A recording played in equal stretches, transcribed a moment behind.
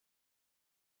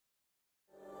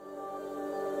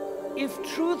If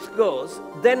truth goes,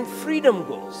 then freedom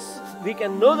goes. We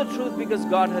can know the truth because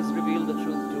God has revealed the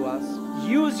truth to us.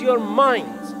 Use your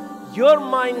minds. Your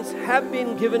minds have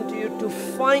been given to you to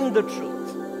find the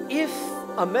truth. If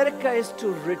America is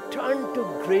to return to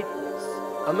greatness,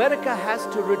 America has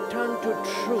to return to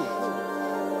truth.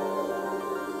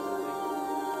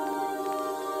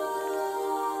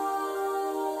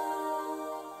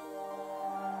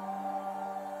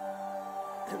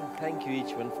 Thank you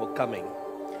each one for coming.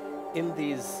 In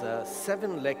these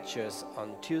 7 lectures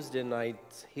on Tuesday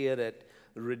nights here at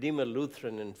Redeemer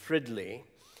Lutheran in Fridley,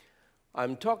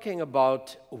 I'm talking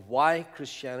about why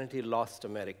Christianity lost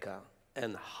America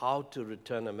and how to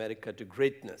return America to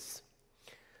greatness.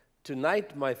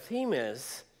 Tonight, my theme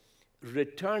is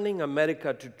returning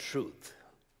America to truth.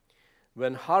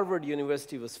 When Harvard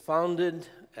University was founded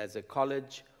as a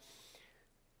college,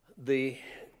 the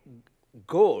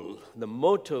goal, the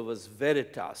motto was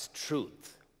Veritas,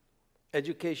 truth.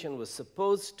 Education was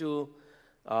supposed to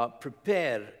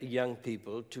prepare young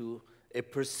people to a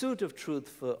pursuit of truth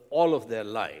for all of their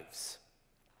lives.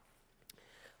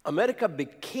 America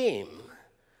became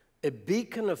a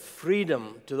beacon of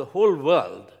freedom to the whole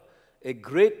world, a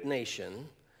great nation,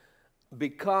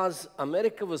 because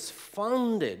America was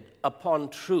founded upon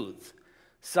truth,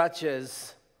 such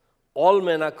as all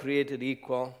men are created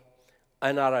equal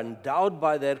and are endowed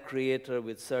by their Creator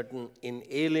with certain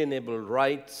inalienable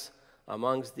rights.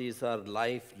 Amongst these are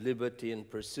life, liberty, and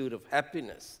pursuit of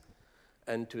happiness.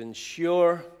 And to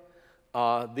ensure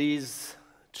these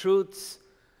truths,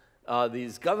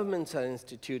 these governments are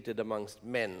instituted amongst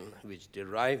men, which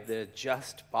derive their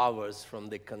just powers from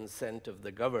the consent of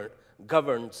the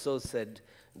governed, so said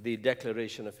the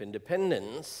Declaration of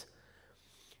Independence.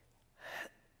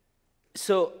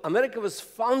 So America was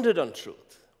founded on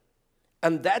truth,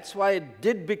 and that's why it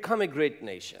did become a great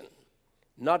nation.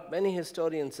 Not many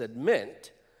historians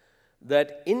admit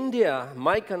that India,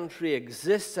 my country,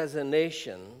 exists as a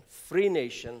nation, free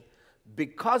nation,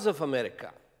 because of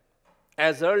America.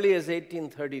 As early as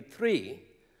 1833,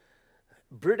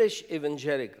 British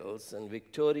evangelicals and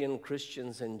Victorian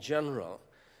Christians in general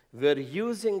were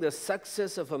using the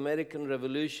success of American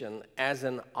Revolution as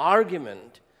an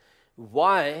argument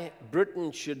why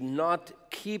Britain should not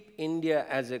keep India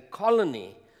as a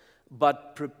colony,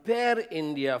 but prepare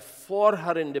India for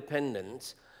her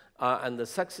independence. And the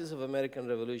success of American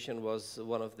Revolution was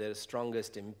one of their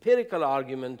strongest empirical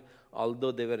argument,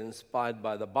 although they were inspired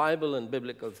by the Bible and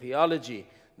biblical theology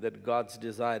that God's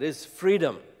desire is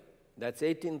freedom. That's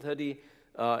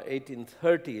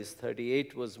 1830s.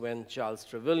 38 was when Charles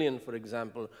Trevelyan, for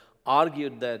example,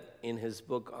 argued that in his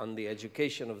book on the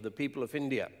education of the people of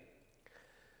India.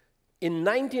 In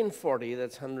 1940,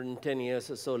 that's 110 years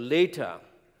or so later,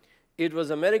 it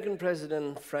was American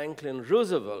President Franklin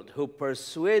Roosevelt who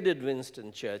persuaded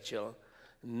Winston Churchill,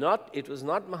 it was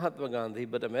not Mahatma Gandhi,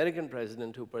 but American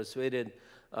president who persuaded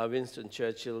Winston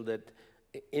Churchill that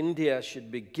India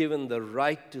should be given the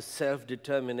right to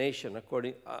self-determination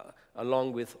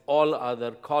along with all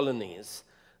other colonies,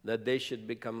 that they should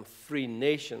become free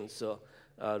nations. So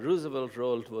Roosevelt's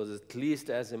role was at least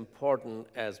as important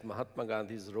as Mahatma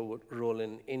Gandhi's role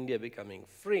in India becoming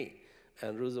free.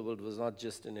 And Roosevelt was not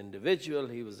just an individual,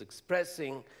 he was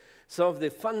expressing some of the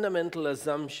fundamental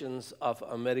assumptions of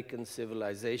American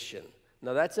civilization.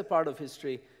 Now that's a part of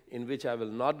history in which I will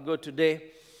not go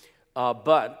today,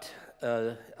 but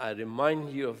I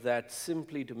remind you of that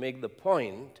simply to make the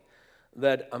point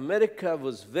that America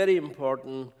was very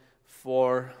important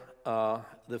for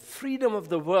the freedom of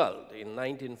the world. In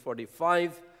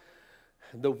 1945,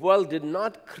 the world did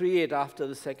not create, after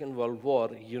the Second World War,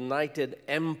 united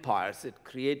empires. It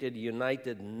created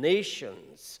united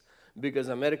nations because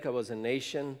America was a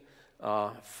nation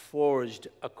forged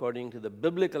according to the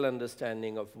biblical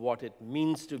understanding of what it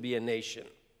means to be a nation.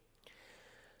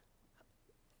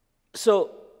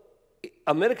 So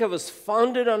America was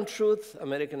founded on truth.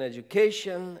 American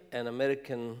education and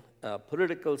American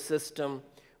political system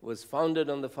was founded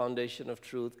on the foundation of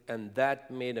truth, and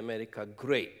that made America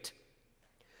great.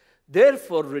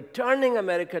 Therefore, returning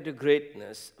America to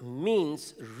greatness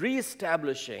means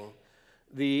reestablishing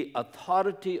the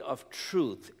authority of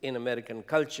truth in American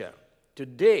culture.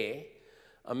 Today,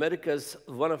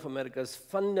 one of America's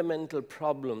fundamental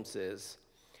problems is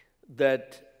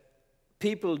that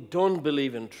people don't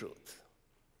believe in truth.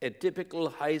 A typical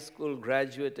high school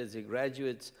graduate, as he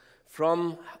graduates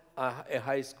from a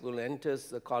high school, enters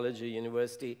the college or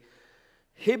university,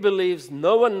 he believes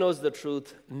no one knows the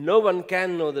truth, no one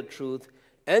can know the truth.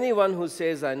 Anyone who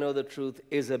says, I know the truth,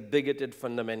 is a bigoted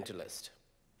fundamentalist.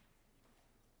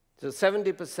 So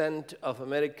 70% of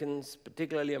Americans,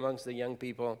 particularly amongst the young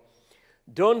people,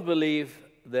 don't believe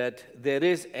that there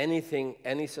is any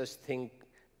such thing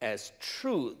as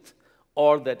truth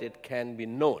or that it can be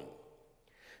known.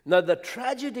 Now, the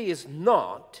tragedy is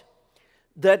not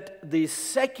that the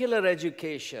secular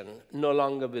education no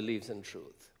longer believes in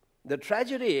truth. The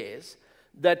tragedy is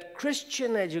that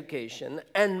Christian education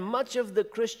and much of the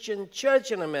Christian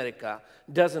church in America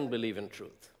doesn't believe in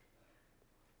truth.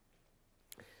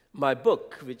 My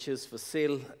book, which is for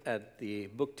sale at the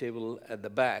book table at the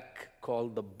back,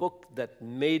 called The Book That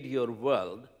Made Your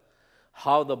World,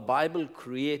 How the Bible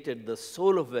Created the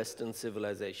Soul of Western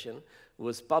Civilization,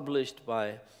 was published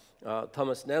by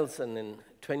Thomas Nelson in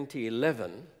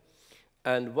 2011.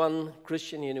 And one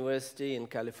Christian university in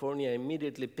California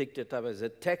immediately picked it up as a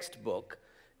textbook.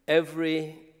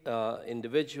 Every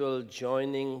individual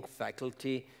joining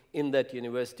faculty in that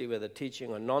university, whether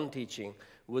teaching or non-teaching,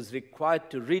 was required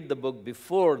to read the book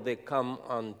before they come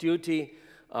on duty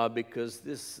because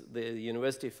the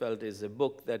university felt is a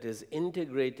book that is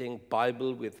integrating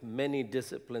Bible with many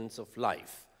disciplines of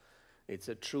life. It's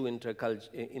a true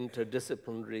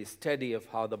interdisciplinary study of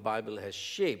how the Bible has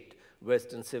shaped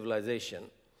Western civilization.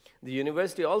 The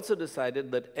university also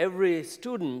decided that every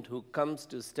student who comes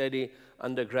to study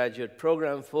undergraduate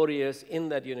program 4 years in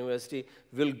that university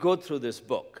will go through this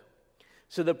book.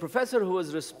 So the professor who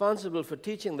was responsible for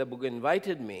teaching the book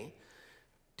invited me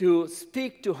to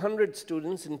speak to 100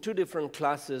 students in 2 different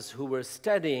classes who were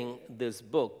studying this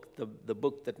book, the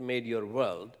book that made your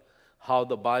world, how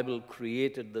the Bible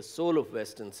created the soul of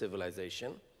Western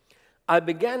civilization. I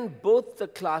began both the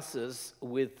classes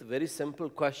with a very simple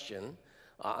question,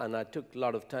 and I took a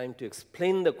lot of time to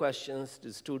explain the questions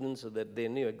to students so that they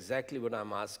knew exactly what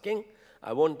I'm asking.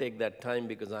 I won't take that time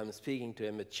because I'm speaking to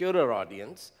a maturer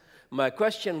audience. My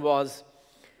question was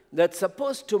that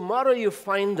suppose tomorrow you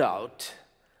find out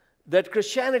that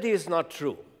Christianity is not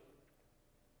true,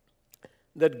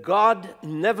 that God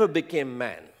never became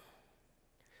man,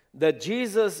 that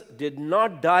Jesus did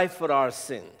not die for our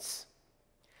sins,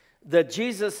 that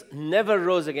Jesus never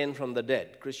rose again from the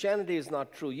dead. Christianity is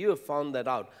not true. You have found that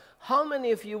out. How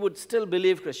many of you would still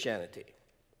believe Christianity?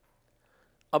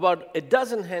 About a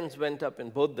dozen hands went up in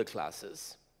both the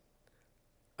classes.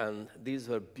 And these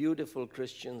were beautiful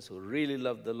Christians who really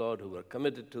loved the Lord, who were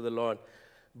committed to the Lord.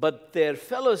 But their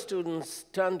fellow students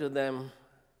turned to them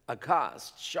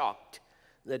aghast, shocked,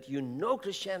 that you know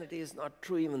Christianity is not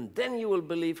true, even then you will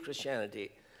believe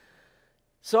Christianity.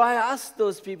 So I asked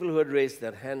those people who had raised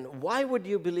their hand, why would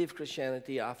you believe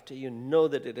Christianity after you know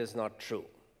that it is not true?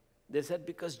 They said,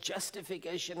 because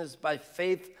justification is by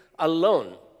faith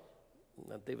alone.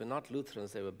 They were not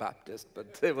Lutherans, they were Baptists,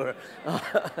 but they were,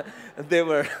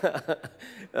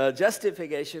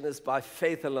 justification is by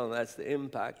faith alone. That's the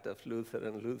impact of Luther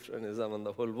and Lutheranism on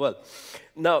the whole world.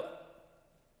 Now,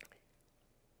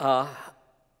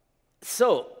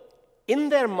 so in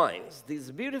their minds,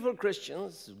 these beautiful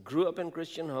Christians grew up in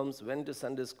Christian homes, went to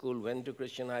Sunday school, went to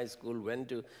Christian high school, went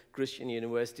to Christian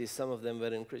university. Some of them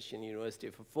were in Christian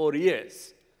university for 4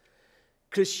 years.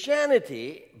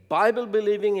 Christianity,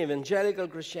 Bible-believing evangelical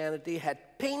Christianity,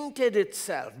 had painted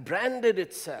itself, branded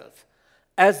itself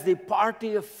as the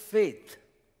party of faith.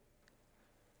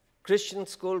 Christian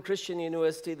school, Christian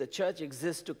university, the church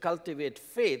exists to cultivate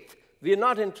faith. We are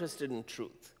not interested in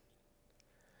truth.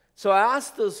 So I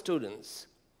asked those students,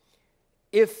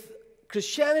 if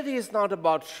Christianity is not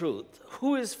about truth,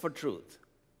 who is for truth?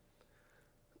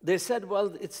 They said,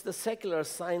 well, it's the secular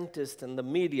scientists and the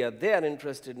media. They are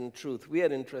interested in truth. We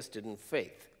are interested in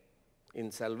faith,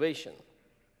 in salvation.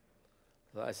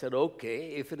 So I said,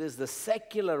 okay, if it is the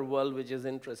secular world which is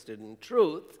interested in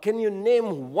truth, can you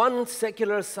name one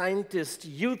secular scientist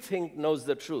you think knows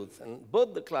the truth? And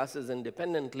both the classes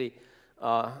independently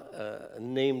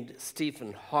named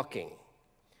Stephen Hawking,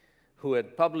 who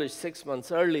had published 6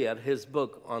 months earlier his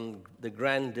book on the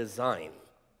grand design.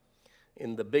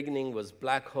 In the beginning was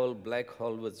black hole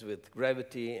was with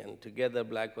gravity, and together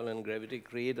black hole and gravity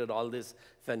created all this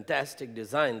fantastic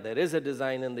design. There is a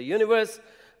design in the universe,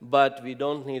 but we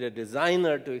don't need a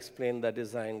designer to explain that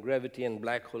design. Gravity and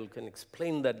black hole can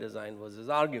explain that design, was his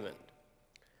argument.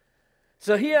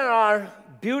 So here are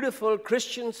beautiful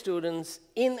Christian students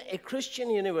in a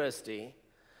Christian university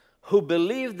who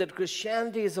believe that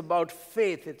Christianity is about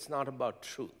faith, it's not about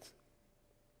truth.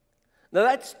 Now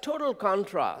that's total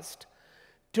contrast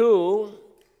to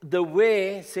the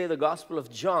way, say, the Gospel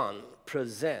of John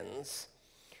presents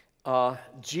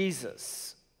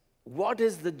Jesus. What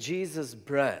is the Jesus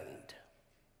brand?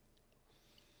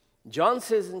 John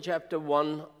says in chapter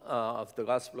 1 of the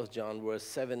Gospel of John, verse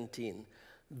 17,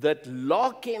 that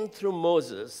law came through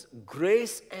Moses,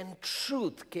 grace and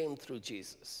truth came through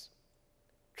Jesus.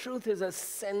 Truth is a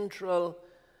central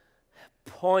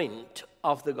point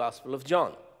of the Gospel of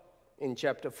John. In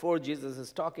chapter 4, Jesus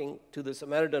is talking to the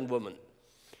Samaritan woman.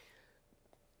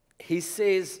 He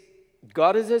says,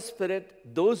 God is a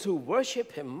spirit. Those who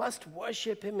worship him must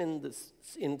worship him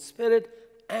in spirit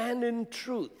and in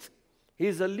truth.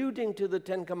 He's alluding to the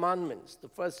Ten Commandments, the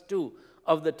first two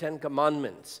of the Ten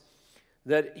Commandments,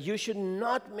 that you should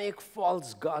not make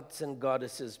false gods and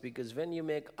goddesses, because when you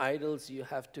make idols, you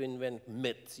have to invent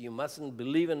myths. You mustn't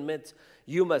believe in myths.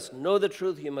 You must know the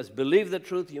truth. You must believe the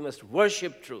truth. You must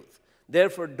worship truth.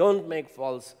 Therefore, don't make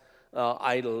false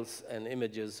idols and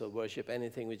images or worship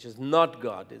anything which is not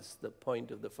God, is the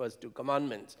point of the first two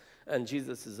commandments. And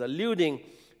Jesus is alluding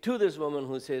to this woman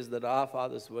who says that our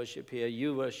fathers worship here,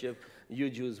 you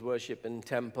Jews worship in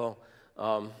temple.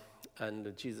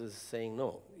 And Jesus is saying,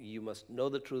 no, you must know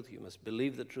the truth, you must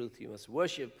believe the truth, you must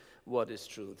worship what is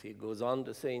truth. He goes on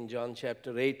to say in John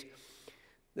chapter 8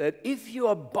 that if you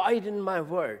abide in my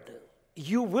word,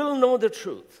 you will know the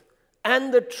truth,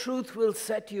 and the truth will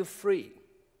set you free.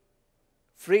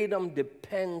 Freedom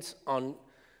depends on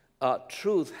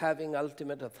truth having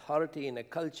ultimate authority in a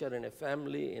culture, in a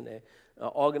family, in an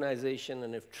organization,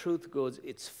 and if truth goes,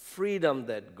 it's freedom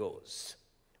that goes.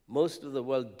 Most of the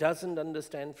world doesn't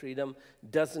understand freedom,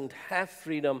 doesn't have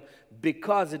freedom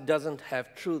because it doesn't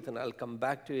have truth, and I'll come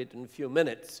back to it in a few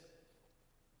minutes.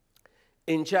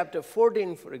 In chapter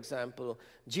 14, for example,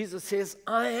 Jesus says,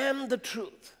 I am the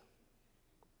truth.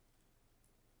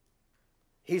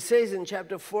 He says in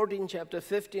chapter 14, chapter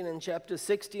 15, and chapter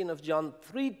 16 of John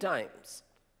 3 times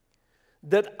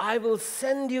that I will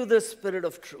send you the Spirit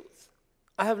of truth.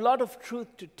 I have a lot of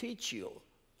truth to teach you,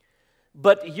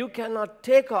 but you cannot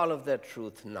take all of that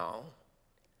truth now.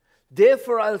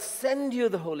 Therefore, I'll send you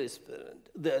the Holy Spirit.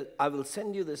 I will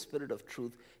send you the Spirit of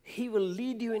truth. He will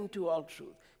lead you into all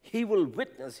truth. He will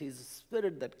witness. He's a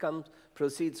Spirit that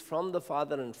proceeds from the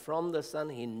Father and from the Son.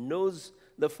 He knows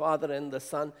the Father and the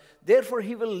Son. Therefore,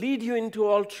 he will lead you into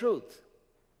all truth.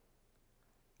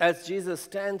 As Jesus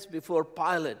stands before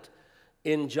Pilate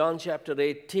in John chapter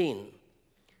 18,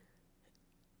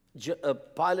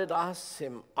 Pilate asks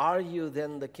him, are you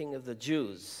then the king of the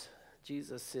Jews?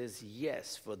 Jesus says,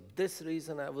 yes, for this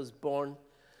reason I was born,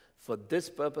 for this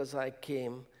purpose I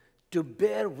came, to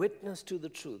bear witness to the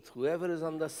truth. Whoever is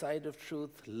on the side of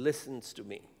truth listens to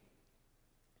me.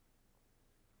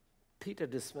 Peter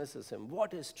dismisses him.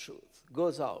 What is truth?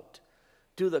 Goes out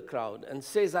to the crowd and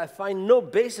says, I find no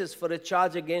basis for a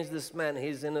charge against this man. He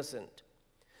is innocent.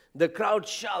 The crowd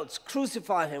shouts,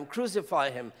 crucify him, crucify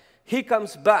him. He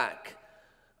comes back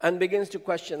and begins to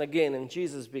question again, and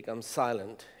Jesus becomes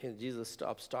silent. Jesus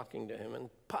stops talking to him, and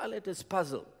Pilate is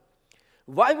puzzled.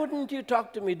 Why wouldn't you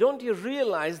talk to me? Don't you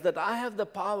realize that I have the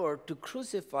power to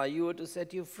crucify you or to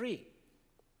set you free?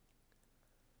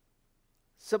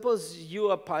 Suppose you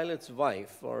are Pilate's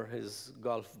wife or his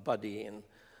golf buddy, and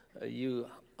you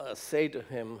say to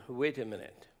him, wait a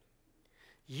minute.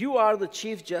 You are the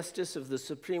Chief Justice of the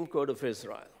Supreme Court of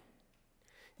Israel.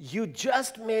 You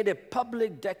just made a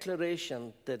public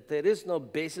declaration that there is no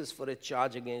basis for a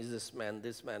charge against this man.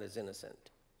 This man is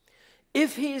innocent.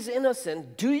 If he is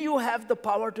innocent, do you have the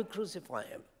power to crucify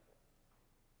him?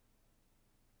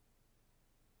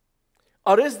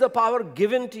 Or is the power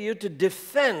given to you to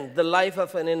defend the life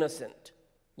of an innocent?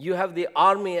 You have the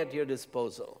army at your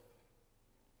disposal.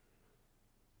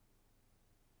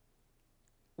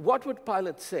 What would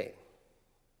Pilate say?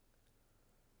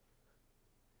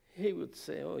 He would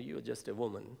say, oh, you're just a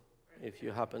woman if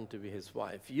you happen to be his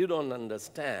wife. You don't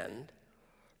understand.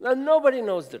 Now, nobody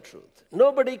knows the truth.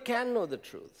 Nobody can know the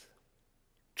truth.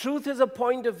 Truth is a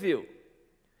point of view.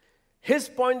 His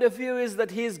point of view is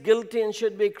that he is guilty and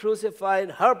should be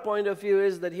crucified. Her point of view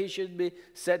is that he should be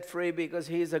set free because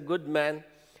he is a good man.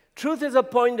 Truth is a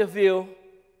point of view.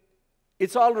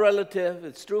 It's all relative.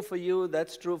 It's true for you.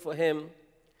 That's true for him.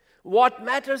 What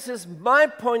matters is my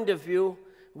point of view.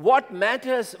 What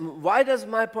matters? Why does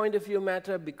my point of view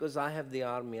matter? Because I have the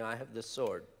army. I have the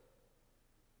sword.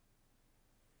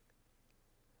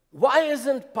 Why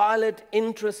isn't Pilate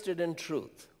interested in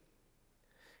truth?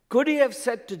 Could he have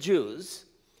said to Jews,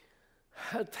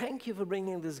 thank you for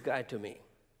bringing this guy to me.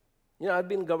 You know, I've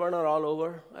been governor all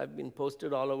over. I've been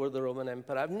posted all over the Roman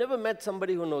Empire. I've never met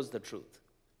somebody who knows the truth.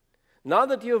 Now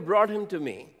that you've brought him to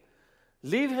me,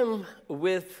 leave him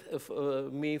with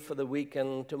me for the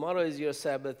weekend. Tomorrow is your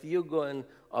Sabbath. You go and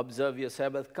observe your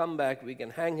Sabbath. Come back. We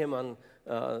can hang him on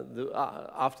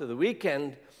after the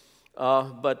weekend.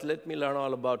 But let me learn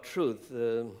all about truth.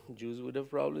 The Jews would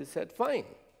have probably said, fine.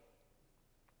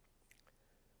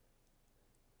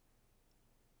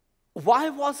 Why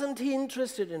wasn't he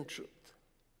interested in truth?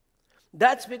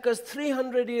 That's because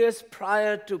 300 years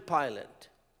prior to Pilate,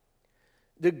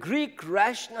 the Greek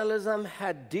rationalism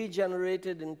had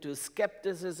degenerated into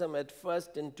skepticism at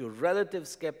first, into relative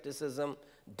skepticism,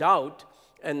 doubt,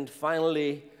 and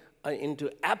finally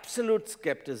into absolute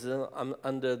skepticism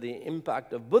under the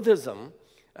impact of Buddhism.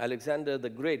 Alexander the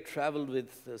Great traveled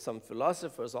with some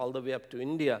philosophers all the way up to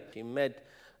India. He met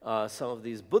some of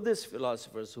these Buddhist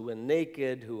philosophers who were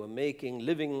naked, who were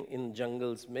living in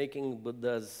jungles, making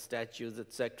Buddha's statues,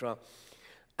 etc.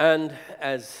 And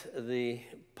as the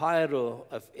Pyrrho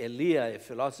of Elea, a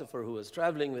philosopher who was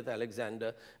traveling with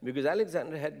Alexander, because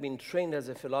Alexander had been trained as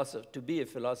a philosopher to be a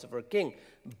philosopher king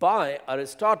by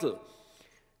Aristotle.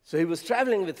 So he was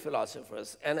traveling with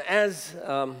philosophers, and as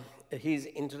he's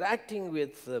interacting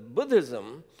with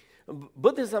Buddhism,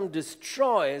 Buddhism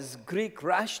destroys Greek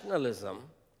rationalism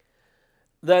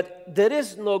that there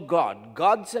is no God.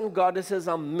 Gods and goddesses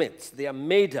are myths. They are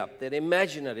made up. They're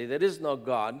imaginary. There is no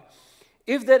God.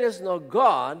 If there is no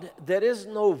God, there is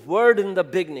no word in the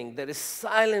beginning. There is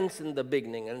silence in the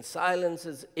beginning, and silence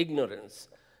is ignorance.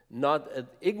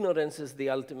 Ignorance is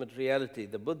the ultimate reality.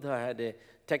 The Buddha had a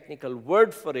technical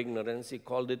word for ignorance. He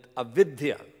called it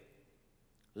avidya,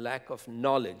 lack of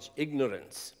knowledge,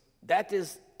 ignorance. That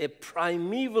is a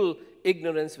primeval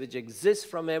ignorance which exists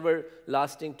from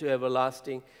everlasting to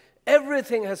everlasting.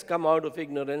 Everything has come out of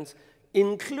ignorance,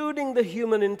 including the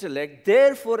human intellect.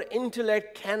 Therefore,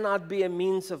 intellect cannot be a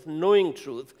means of knowing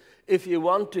truth. If you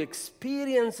want to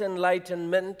experience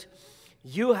enlightenment,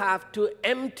 you have to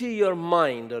empty your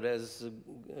mind, or as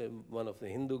one of the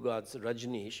Hindu gods,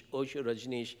 Rajneesh, Osho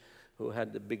Rajneesh, who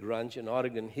had the big ranch in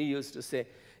Oregon, he used to say,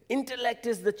 intellect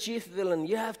is the chief villain.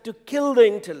 You have to kill the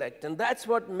intellect. And that's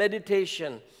what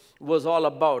meditation was all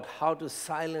about, how to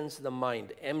silence the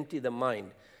mind, empty the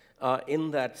mind.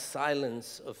 In that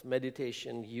silence of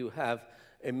meditation, you have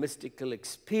a mystical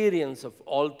experience of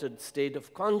altered state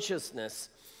of consciousness.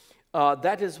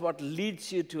 That is what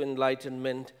leads you to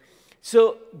enlightenment.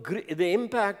 So the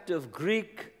impact of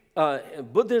Greek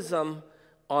Buddhism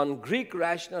on Greek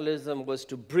rationalism was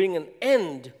to bring an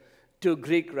end to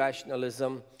Greek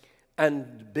rationalism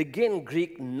and begin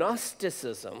Greek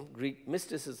Gnosticism, Greek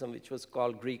mysticism, which was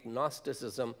called Greek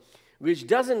Gnosticism, which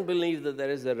doesn't believe that there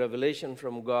is a revelation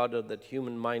from God or that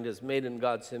human mind is made in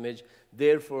God's image,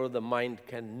 therefore the mind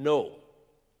can know.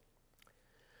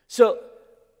 So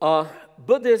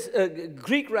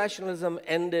Greek rationalism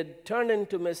ended, turned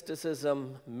into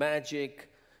mysticism,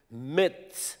 magic,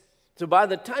 myths. So by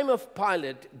the time of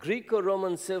Pilate,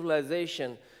 Greco-Roman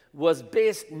civilization was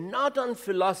based not on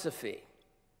philosophy,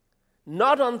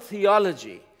 not on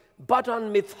theology, but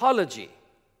on mythology.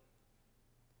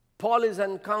 Paul is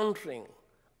encountering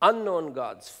unknown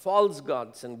gods, false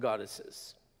gods and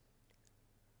goddesses.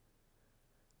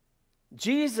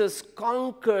 Jesus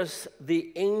conquers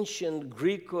the ancient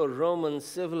Greco-Roman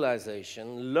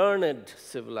civilization, learned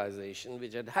civilization,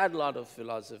 which had had a lot of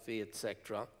philosophy,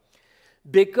 etc.,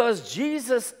 because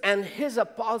Jesus and his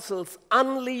apostles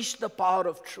unleashed the power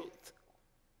of truth.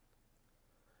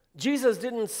 Jesus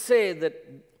didn't say that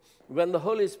when the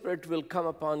Holy Spirit will come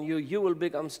upon you, you will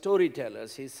become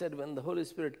storytellers. He said, when the Holy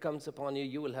Spirit comes upon you,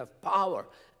 you will have power,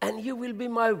 and you will be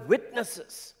my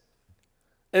witnesses.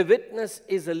 A witness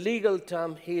is a legal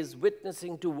term. He is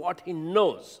witnessing to what he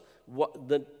knows,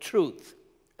 the truth.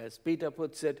 As Peter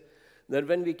puts it, that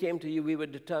when we came to you, we were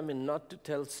determined not to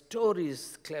tell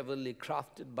stories cleverly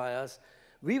crafted by us.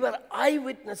 We were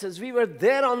eyewitnesses. We were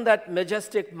there on that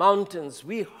majestic mountains.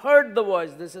 We heard the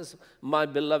voice, this is my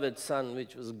beloved Son,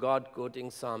 which was God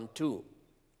quoting Psalm 2,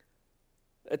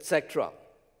 etc.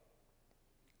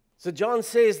 So John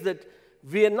says that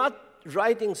we are not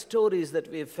writing stories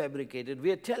that we have fabricated.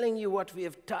 We are telling you what we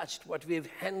have touched, what we have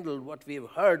handled, what we have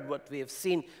heard, what we have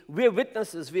seen. We are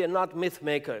witnesses. We are not myth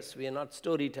makers. We are not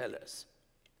storytellers.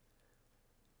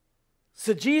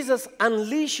 So Jesus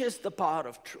unleashes the power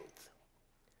of truth.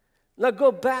 Now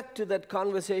go back to that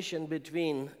conversation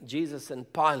between Jesus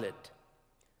and Pilate.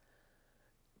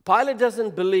 Pilate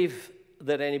doesn't believe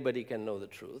that anybody can know the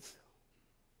truth,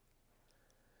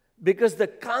 because the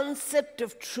concept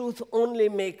of truth only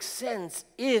makes sense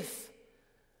if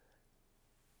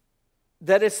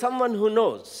there is someone who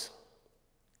knows,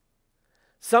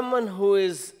 someone who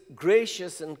is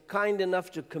gracious and kind enough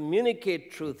to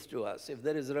communicate truth to us, if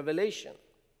there is revelation.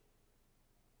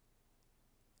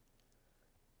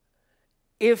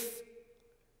 If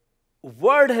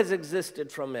Word has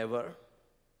existed from ever,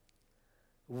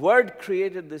 Word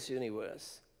created this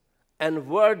universe, and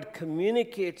Word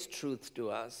communicates truth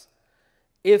to us,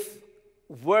 if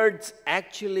words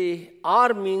actually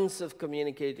are means of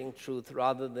communicating truth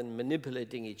rather than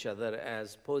manipulating each other,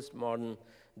 as postmodern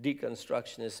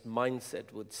deconstructionist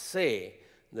mindset would say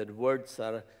that words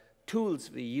are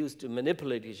tools we use to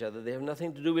manipulate each other. They have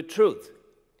nothing to do with truth.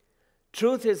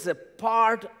 Truth is a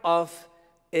part of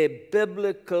a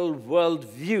biblical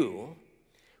worldview.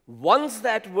 Once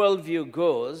that worldview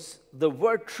goes, the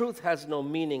word truth has no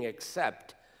meaning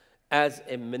except as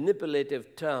a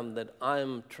manipulative term that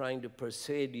I'm trying to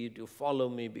persuade you to follow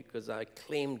me because I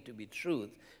claim to be truth,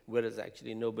 whereas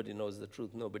actually nobody knows the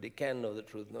truth, nobody can know the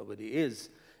truth, nobody is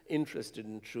interested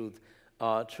in truth.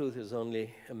 Truth is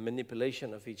only a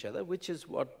manipulation of each other, which is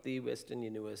what the Western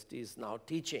University is now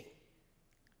teaching.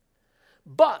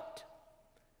 But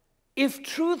if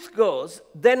truth goes,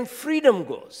 then freedom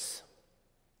goes.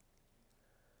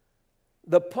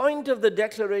 The point of the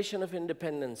Declaration of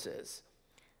Independence is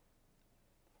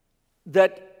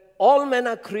that all men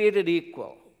are created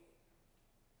equal.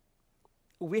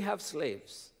 We have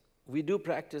slaves. We do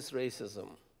practice racism.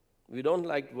 We don't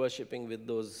like worshiping with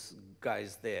those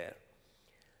guys there.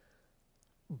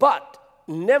 But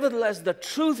nevertheless, the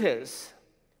truth is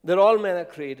that all men are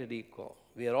created equal.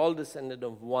 We are all descended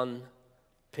of one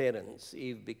parent.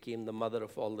 Eve became the mother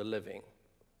of all the living.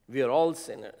 We are all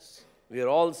sinners. We are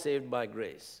all saved by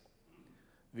grace.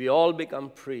 We all become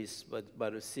priests by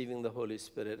receiving the Holy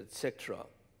Spirit, etc.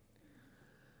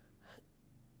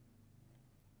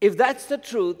 If that's the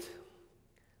truth,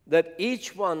 that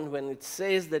each one, when it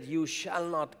says that you shall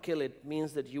not kill, it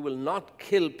means that you will not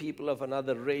kill people of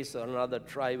another race or another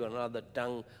tribe or another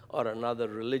tongue or another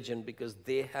religion because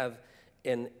they have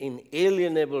an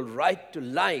inalienable right to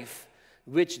life,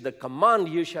 which the command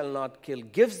you shall not kill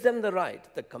gives them the right.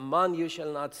 The command you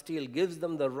shall not steal gives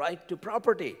them the right to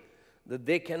property, that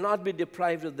they cannot be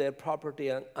deprived of their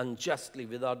property unjustly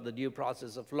without the due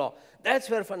process of law. That's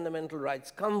where fundamental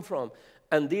rights come from.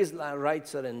 And these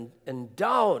rights are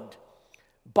endowed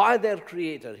by their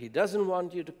Creator. He doesn't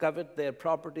want you to covet their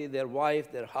property, their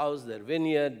wife, their house, their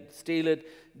vineyard, steal it,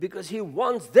 because He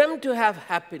wants them to have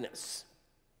happiness.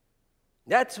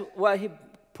 That's why He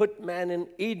put man in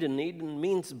Eden. Eden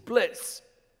means bliss.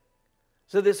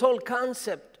 So this whole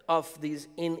concept of these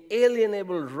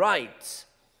inalienable rights,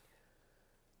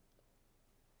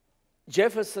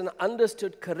 Jefferson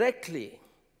understood correctly,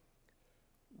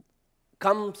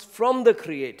 comes from the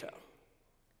Creator.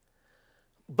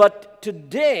 But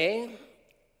today,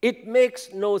 it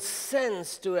makes no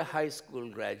sense to a high school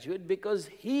graduate because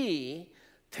he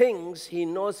thinks he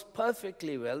knows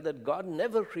perfectly well that God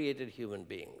never created human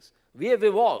beings. We have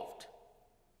evolved.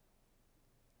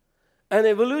 And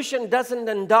evolution doesn't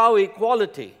endow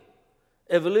equality.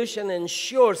 Evolution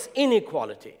ensures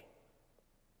inequality.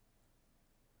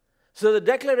 So the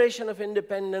Declaration of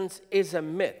Independence is a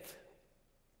myth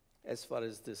as far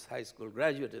as this high school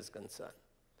graduate is concerned.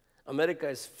 America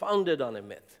is founded on a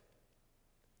myth.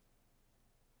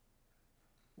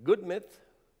 Good myth,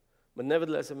 but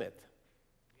nevertheless a myth.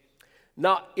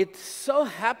 Now, it so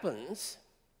happens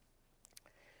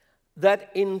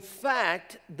that, in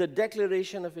fact, the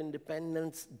Declaration of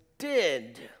Independence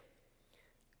did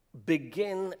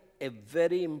begin a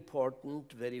very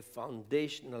important, very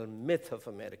foundational myth of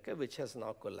America, which has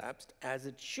now collapsed, as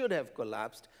it should have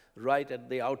collapsed right at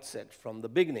the outset from the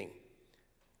beginning.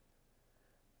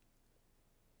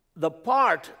 The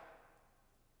part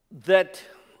that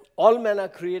all men are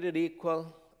created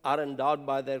equal, are endowed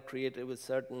by their Creator with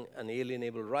certain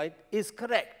unalienable right, is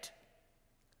correct.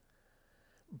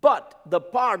 But the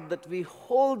part that we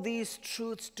hold these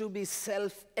truths to be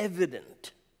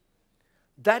self-evident,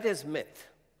 that is myth.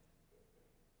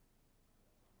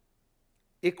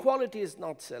 Equality is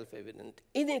not self-evident.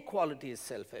 Inequality is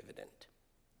self-evident.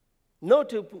 No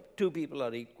two people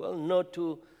are equal. No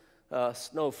two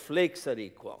snowflakes are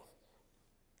equal.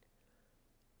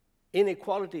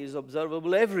 Inequality is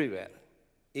observable everywhere.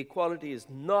 Equality is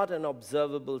not an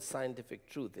observable scientific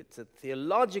truth. It's a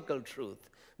theological truth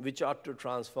which ought to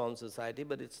transform society,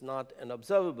 but it's not an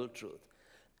observable truth.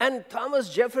 And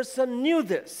Thomas Jefferson knew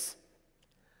this.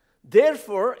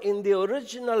 Therefore, in the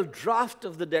original draft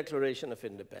of the Declaration of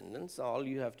Independence, all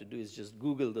you have to do is just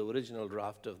Google the original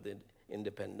draft of the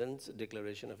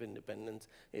Declaration of Independence.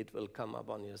 It will come up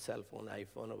on your cell phone,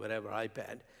 iPhone, or wherever,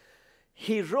 iPad.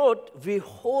 He wrote, "We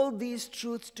hold these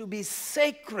truths to be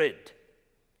sacred,"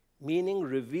 meaning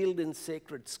revealed in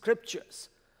sacred scriptures,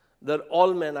 that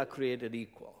all men are created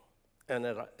equal and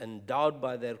are endowed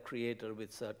by their Creator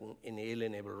with certain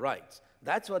inalienable rights.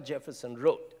 That's what Jefferson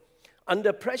wrote.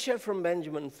 Under pressure from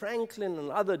Benjamin Franklin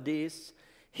and other deists,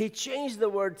 he changed the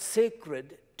word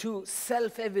sacred to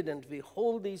self-evident. We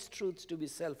hold these truths to be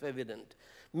self-evident,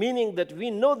 meaning that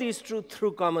we know these truths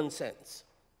through common sense,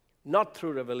 not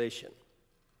through revelation.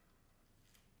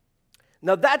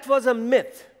 Now, that was a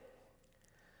myth.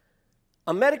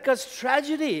 America's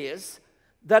tragedy is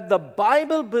that the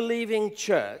Bible-believing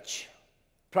church,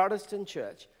 Protestant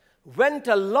church, went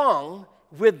along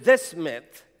with this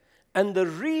myth, and the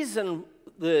reason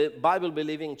the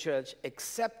Bible-believing church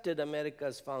accepted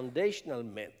America's foundational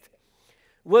myth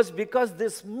was because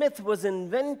this myth was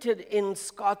invented in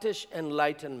Scottish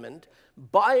Enlightenment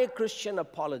by a Christian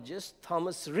apologist,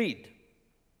 Thomas Reid.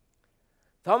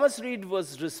 Thomas Reid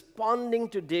was responding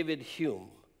to David Hume.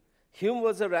 Hume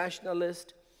was a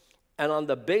rationalist, and on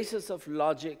the basis of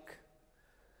logic,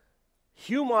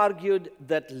 Hume argued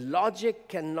that logic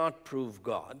cannot prove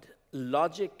God.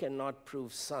 Logic cannot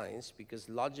prove science because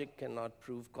logic cannot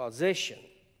prove causation.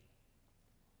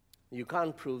 You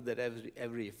can't prove that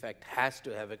every effect has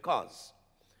to have a cause.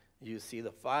 You see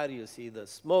the fire, you see the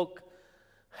smoke,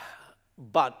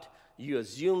 but you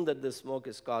assume that the smoke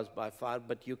is caused by fire,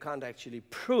 but you can't actually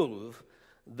prove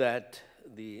that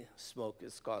the smoke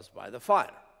is caused by the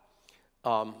fire.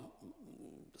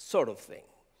 Sort of thing.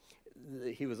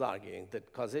 He was arguing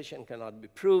that causation cannot be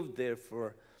proved,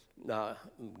 therefore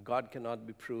God cannot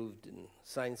be proved and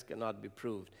science cannot be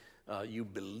proved. You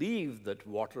believe that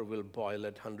water will boil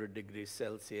at 100 degrees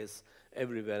Celsius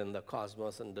everywhere in the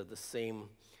cosmos under the same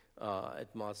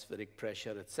atmospheric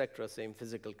pressure, etc., same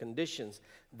physical conditions.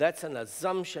 That's an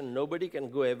assumption nobody can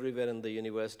go everywhere in the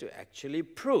universe to actually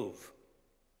prove.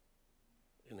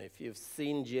 You know, if you've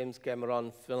seen James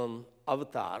Cameron film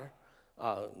Avatar,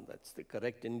 that's the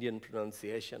correct Indian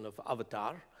pronunciation of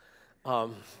Avatar.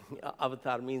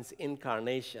 Avatar means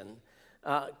incarnation.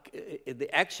 The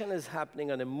action is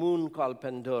happening on a moon called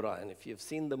Pandora, and if you've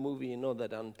seen the movie, you know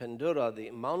that on Pandora, the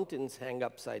mountains hang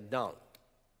upside down.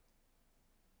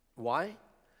 Why?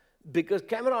 Because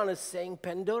Cameron is saying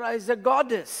Pandora is a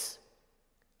goddess,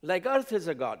 like Earth is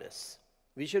a goddess.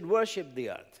 We should worship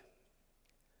the Earth.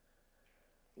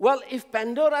 Well, if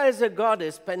Pandora is a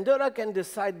goddess, Pandora can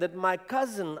decide that my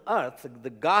cousin Earth, the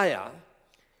Gaia,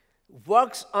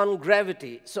 works on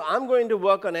gravity, so I'm going to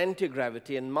work on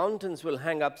anti-gravity, and mountains will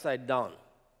hang upside down.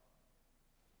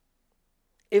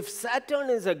 If Saturn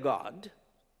is a god,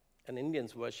 and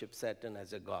Indians worship Saturn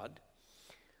as a god,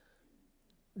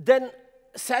 then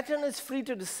Saturn is free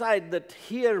to decide that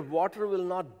here water will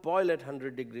not boil at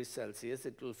 100 degrees Celsius,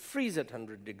 it will freeze at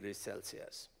 100 degrees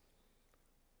Celsius.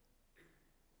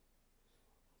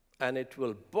 And it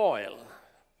will boil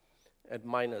at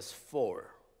 -4.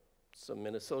 So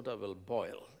Minnesota will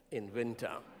boil in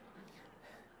winter.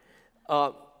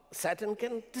 Saturn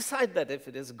can decide that if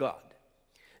it is God.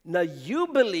 Now you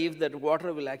believe that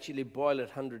water will actually boil at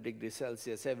 100 degrees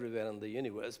Celsius everywhere in the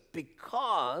universe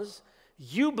because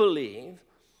you believe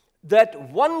that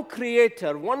one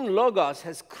creator, one logos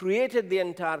has created the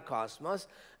entire cosmos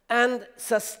and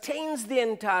sustains the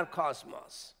entire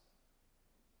cosmos.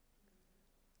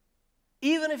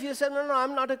 Even if you say, no,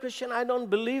 I'm not a Christian, I don't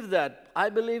believe that.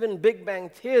 I believe in Big Bang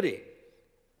Theory.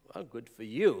 Well, good for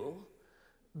you.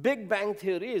 Big Bang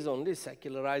Theory is only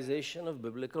secularization of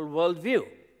biblical worldview.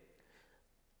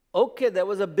 Okay, there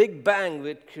was a Big Bang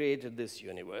which created this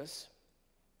universe.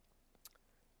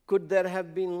 Could there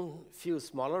have been few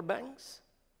smaller bangs?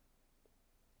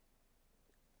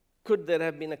 Could there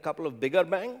have been a couple of bigger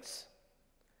bangs?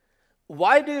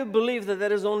 Why do you believe that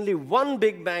there is only one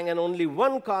Big Bang and only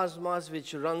one cosmos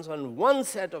which runs on one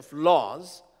set of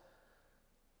laws?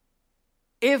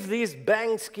 If these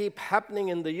bangs keep happening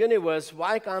in the universe,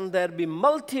 why can't there be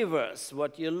multiverse?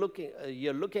 What you're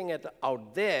looking at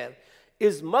out there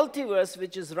is multiverse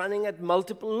which is running at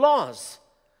multiple laws.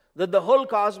 That the whole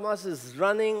cosmos is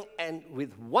running and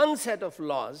with one set of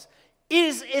laws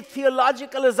is a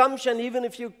theological assumption, even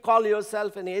if you call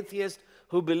yourself an atheist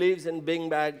who believes in Big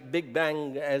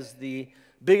Bang as the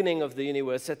beginning of the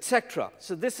universe, etc.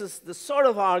 So this is the sort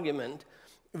of argument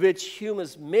which Hume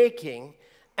is making,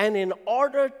 and in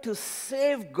order to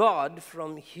save God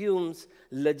from Hume's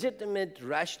legitimate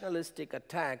rationalistic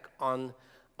attack on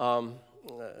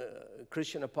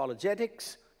Christian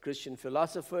apologetics, Christian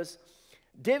philosophers,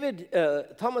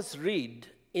 Thomas Reid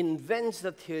invents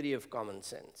the theory of common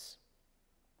sense.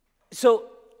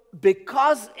 So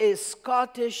because a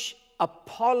Scottish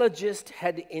apologist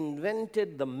had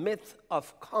invented the myth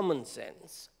of common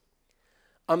sense,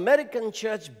 American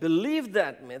church believed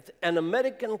that myth, and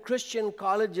American Christian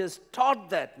colleges taught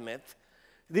that myth.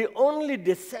 The only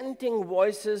dissenting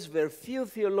voices were few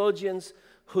theologians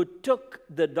who took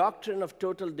the doctrine of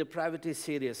total depravity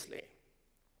seriously.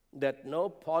 That no,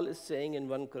 Paul is saying in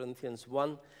 1 Corinthians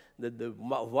 1 that the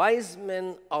wise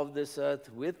men of this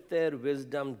earth with their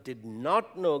wisdom did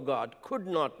not know God, could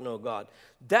not know God.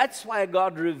 That's why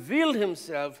God revealed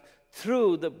himself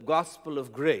through the gospel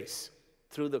of grace.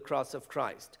 through the cross of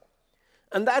Christ.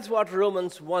 And that's what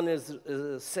Romans 1 is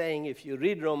saying. If you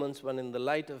read Romans 1 in the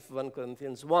light of 1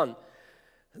 Corinthians 1,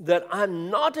 that I'm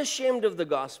not ashamed of the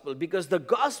gospel, because the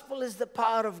gospel is the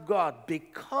power of God,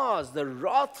 because the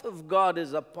wrath of God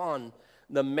is upon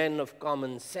the men of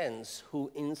common sense,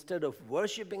 who instead of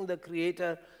worshiping the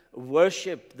Creator,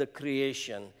 worship the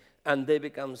creation, and they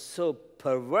become so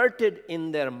perverted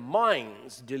in their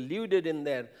minds, deluded in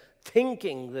their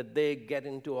thinking, that they get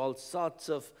into all sorts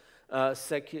of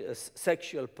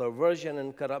sexual perversion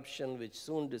and corruption, which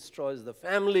soon destroys the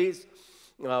families,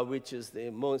 which is the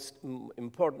most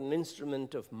important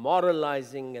instrument of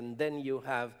moralizing. And then you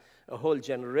have a whole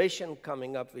generation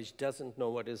coming up which doesn't know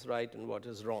what is right and what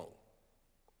is wrong.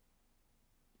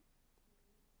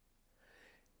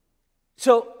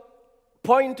 So,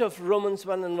 point of Romans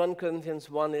 1 and 1 Corinthians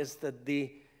 1 is that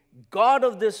the God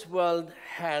of this world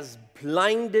has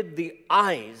blinded the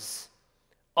eyes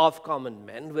of common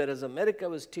men, whereas America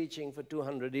was teaching for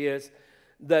 200 years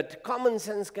that common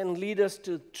sense can lead us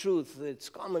to truth. It's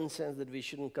common sense that we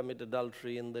shouldn't commit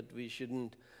adultery and that we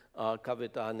shouldn't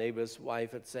covet our neighbor's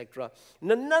wife, etc.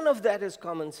 None of that is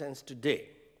common sense today.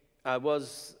 I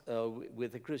was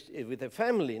with a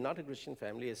family, not a Christian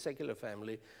family, a secular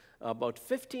family, about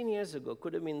 15 years ago,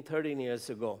 could have been 13 years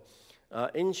ago,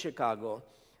 in Chicago.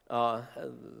 The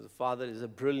father is a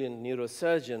brilliant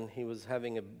neurosurgeon. He was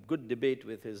having a good debate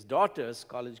with his daughters,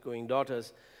 college-going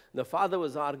daughters. The father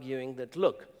was arguing that,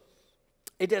 look,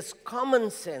 it is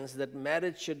common sense that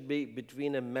marriage should be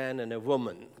between a man and a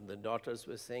woman. The daughters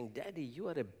were saying, Daddy, you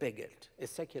are a bigot, a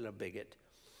secular bigot.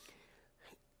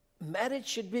 Marriage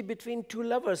should be between two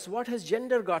lovers. What has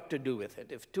gender got to do with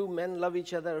it? If two men love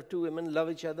each other or two women love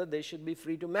each other, they should be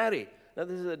free to marry. Now,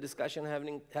 this is a discussion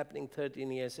happening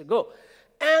 13 years ago.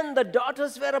 And the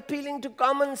daughters were appealing to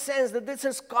common sense, that this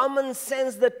is common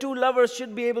sense that two lovers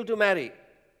should be able to marry.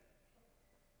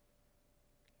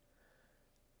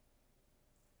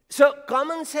 So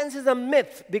common sense is a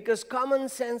myth, because common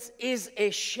sense is a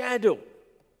shadow.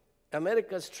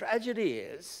 America's tragedy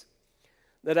is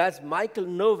that, as Michael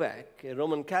Novak, a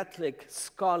Roman Catholic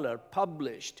scholar,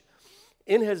 published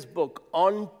in his book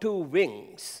On Two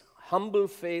Wings, Humble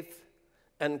Faith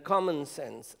and Common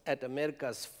Sense at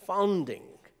America's Founding,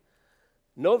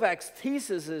 Novak's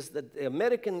thesis is that the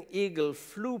American eagle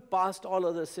flew past all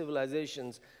other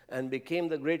civilizations and became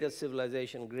the greatest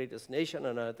civilization, greatest nation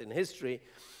on earth in history,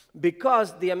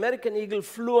 because the American eagle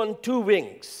flew on two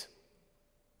wings: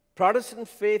 Protestant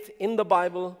faith in the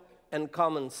Bible and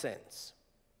common sense.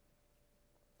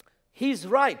 He's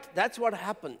right. That's what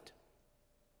happened.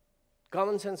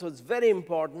 Common sense was very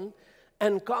important,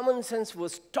 and common sense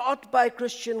was taught by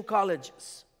Christian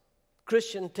colleges,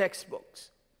 Christian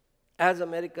textbooks, as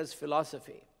America's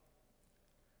philosophy.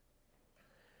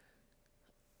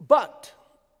 But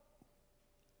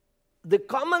the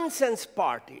common sense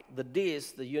party, the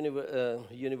deists, the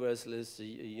universalists, the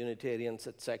Unitarians,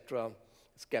 etc.,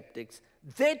 skeptics,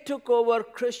 they took over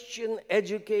Christian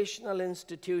educational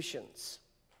institutions.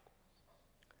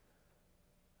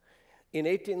 In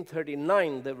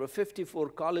 1839, there were 54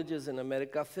 colleges in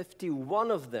America. 51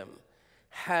 of them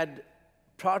had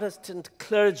Protestant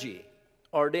clergy,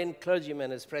 ordained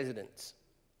clergymen as presidents,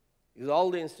 because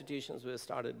all the institutions were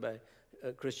started by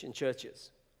Christian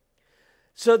churches.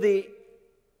 So the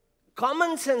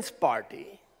Common Sense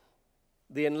Party,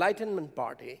 the Enlightenment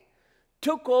Party,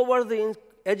 took over the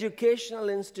educational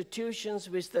institutions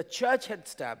which the church had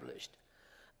established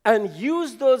and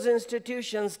used those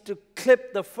institutions to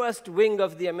clip the first wing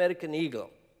of the American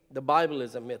eagle. The Bible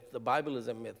is a myth, the Bible is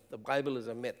a myth, the Bible is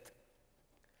a myth.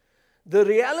 The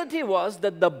reality was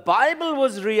that the Bible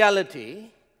was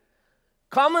reality,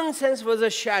 common sense was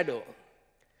a shadow.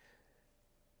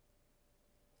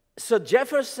 So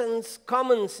Jefferson's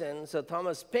common sense, or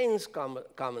Thomas Paine's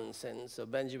common sense, or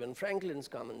Benjamin Franklin's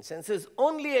common sense is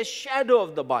only a shadow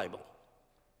of the Bible.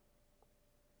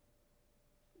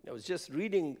 I was just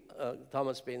reading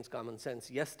Thomas Paine's Common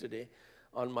Sense yesterday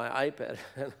on my iPad,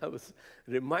 and I was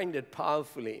reminded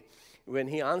powerfully when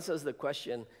he answers the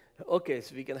question, okay,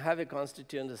 so we can have a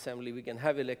constituent assembly, we can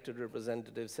have elected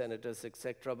representatives, senators,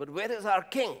 etc., but where is our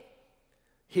king?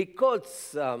 He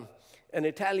quotes an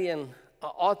Italian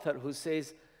author who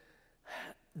says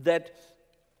that,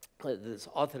 this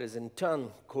author is in turn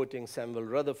quoting Samuel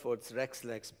Rutherford's Rex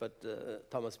Lex,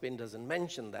 but Thomas Paine doesn't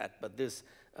mention that, but this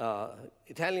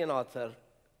Italian author,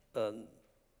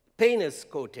 Paine is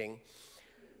quoting,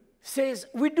 says,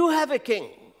 we do have a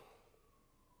king,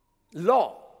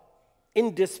 law,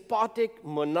 in despotic,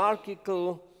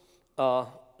 monarchical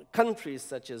countries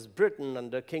such as Britain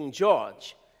under King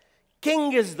George.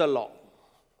 King is the law.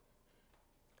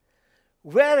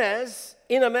 Whereas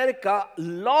in America,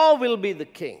 law will be the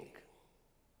king.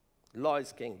 Law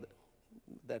is king.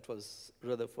 That was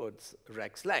Rutherford's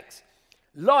Rex Lex.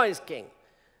 Law is king.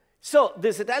 So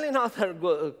this Italian author,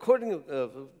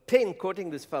 Taine, quoting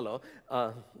this fellow,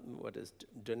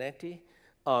 Donetti?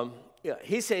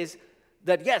 He says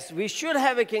that, yes, we should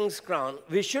have a king's crown.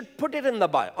 We should put it on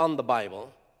the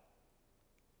Bible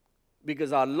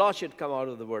because our law should come out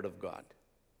of the Word of God.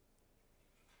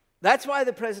 That's why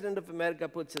the President of America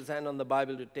puts his hand on the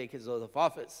Bible to take his oath of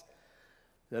office.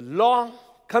 The law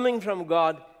coming from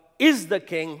God is the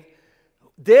king.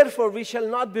 Therefore, we shall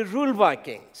not be ruled by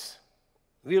kings.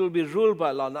 We will be ruled by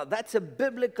law. Now, that's a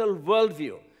biblical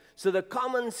worldview. So the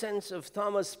common sense of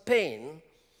Thomas Paine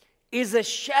is a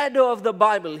shadow of the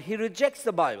Bible. He rejects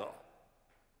the Bible.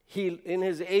 In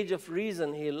his Age of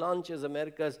Reason, he launches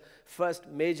America's first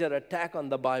major attack on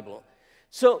the Bible.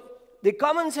 So the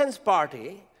Common Sense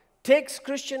Party takes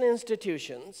Christian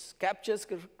institutions, captures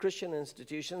Christian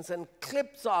institutions, and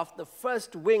clips off the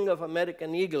first wing of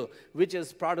American eagle, which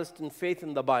is Protestant faith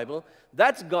in the Bible.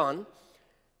 That's gone.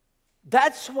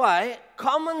 That's why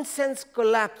common sense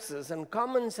collapses, and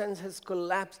common sense has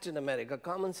collapsed in America.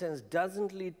 Common sense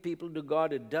doesn't lead people to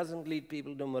God. It doesn't lead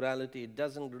people to morality.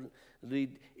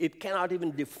 It cannot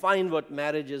even define what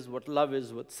marriage is, what love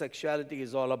is, what sexuality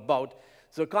is all about.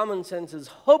 So common sense is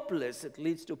hopeless. It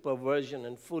leads to perversion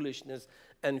and foolishness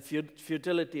and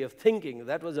futility of thinking.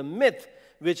 That was a myth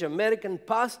which American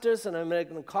pastors and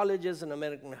American colleges and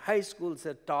American high schools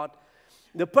had taught.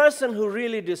 The person who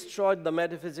really destroyed the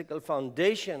metaphysical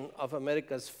foundation of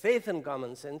America's faith in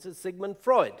common sense is Sigmund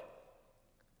Freud.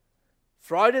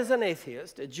 Freud is an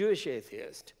atheist, a Jewish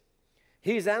atheist.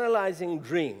 He's analyzing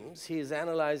dreams. He's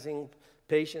analyzing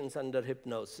patients under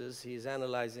hypnosis. He's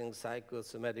analyzing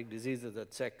psychosomatic diseases,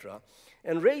 etc.,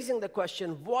 and raising the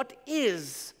question, what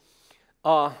is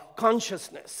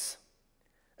consciousness?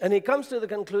 And he comes to the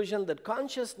conclusion that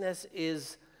consciousness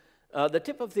is the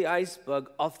tip of the iceberg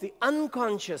of the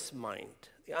unconscious mind.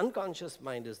 The unconscious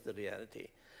mind is the reality.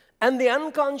 And the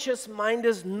unconscious mind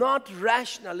is not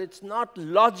rational. It's not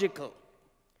logical.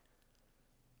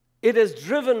 It is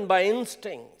driven by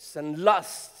instincts and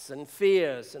lusts and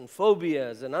fears and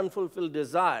phobias and unfulfilled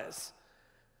desires.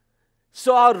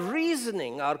 So our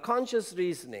reasoning, our conscious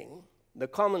reasoning, the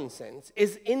common sense,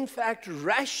 is in fact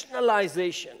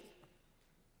rationalization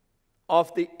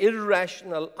of the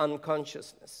irrational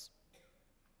unconsciousness.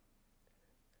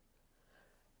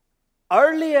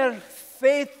 Earlier,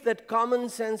 faith that common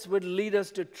sense would lead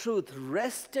us to truth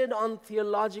rested on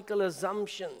theological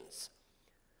assumptions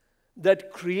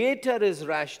that Creator is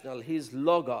rational, He's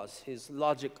logos, He's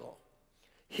logical.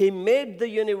 He made the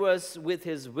universe with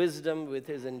His wisdom, with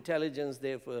His intelligence,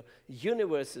 therefore,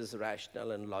 universe is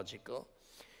rational and logical.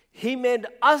 He made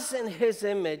us in His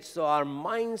image, so our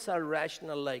minds are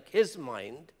rational like His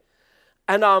mind.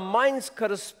 And our minds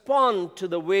correspond to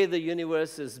the way the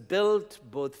universe is built,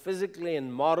 both physically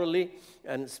and morally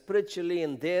and spiritually,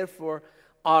 and therefore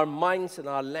our minds and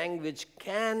our language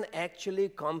can actually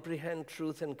comprehend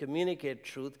truth and communicate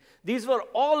truth. These were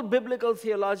all biblical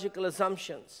theological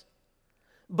assumptions.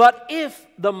 But if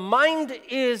the mind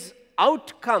is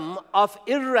outcome of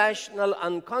irrational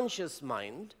unconscious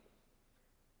mind,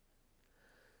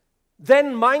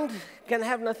 then mind can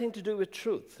have nothing to do with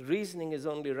truth. Reasoning is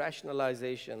only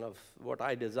rationalization of what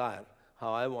I desire,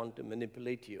 how I want to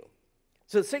manipulate you.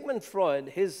 So Sigmund Freud,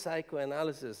 his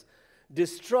psychoanalysis,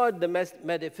 destroyed the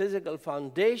metaphysical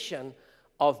foundation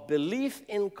of belief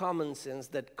in common sense,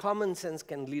 that common sense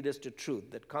can lead us to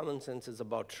truth, that common sense is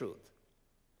about truth.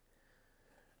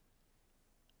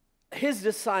 His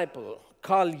disciple,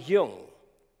 Carl Jung,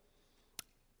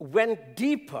 went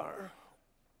deeper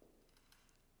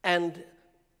and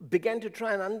began to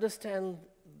try and understand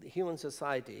the human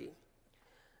society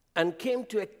and came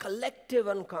to a collective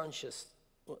unconscious,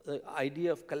 the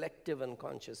idea of collective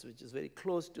unconscious, which is very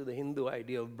close to the Hindu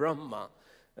idea of Brahma,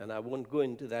 and I won't go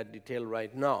into that detail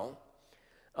right now.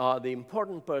 The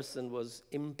important person was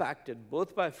impacted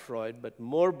both by Freud, but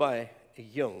more by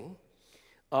Jung,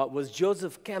 was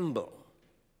Joseph Campbell.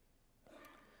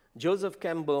 Joseph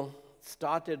Campbell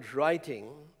started writing.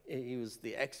 He was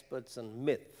the expert on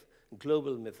myth,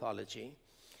 global mythology.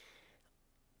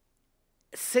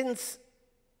 Since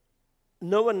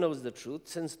no one knows the truth,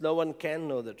 since no one can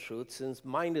know the truth, since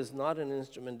mind is not an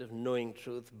instrument of knowing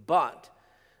truth, but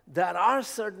there are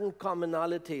certain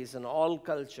commonalities in all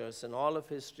cultures, in all of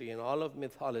history, in all of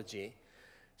mythology.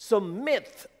 So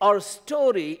myth or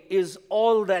story is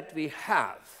all that we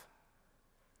have.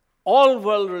 All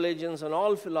world religions and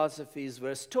all philosophies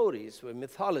were stories, were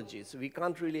mythologies. We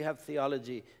can't really have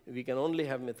theology. We can only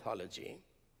have mythology.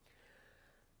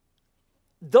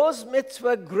 those myths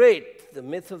were great. The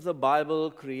myth of the Bible,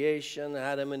 creation,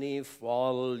 Adam and Eve,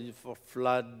 fall, for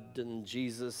flood, and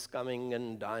Jesus coming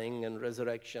and dying and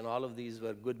resurrection. All of these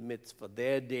were good myths for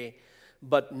their day.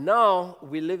 But now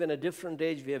we live in a different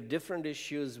age. We have different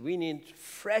issues. We need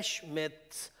fresh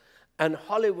myths, and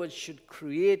Hollywood should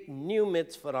create new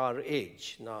myths for our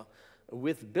age. Now,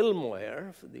 with Bill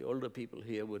Moyer, for the older people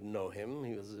here would know him.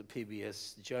 He was a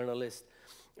PBS journalist.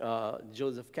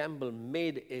 Joseph Campbell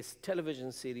made a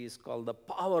television series called The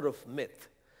Power of Myth.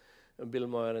 Bill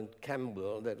Moyer and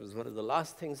Campbell, that was one of the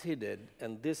last things he did.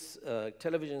 And this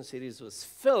television series was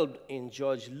filmed in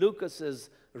George Lucas's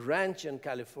ranch in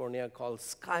California called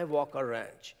Skywalker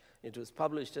Ranch. It was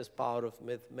published as Power of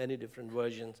Myth, many different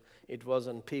versions. It was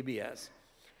on PBS.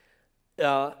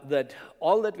 That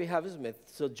all that we have is myth.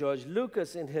 So George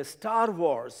Lucas in his Star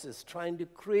Wars is trying to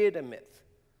create a myth.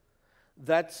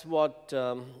 That's what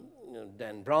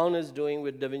Dan Brown is doing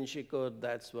with Da Vinci Code.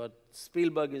 That's what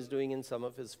Spielberg is doing in some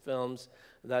of his films.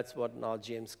 That's what now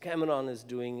James Cameron is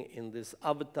doing in this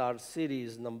Avatar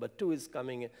series. Number 2 is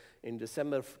coming in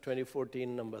December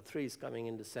 2014. Number 3 is coming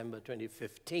in December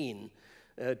 2015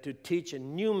 to teach a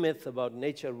new myth about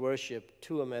nature worship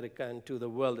to America and to the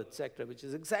world, etc., which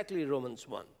is exactly Romans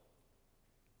 1.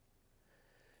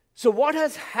 So what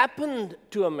has happened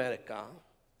to America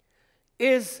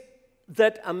is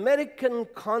that American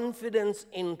confidence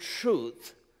in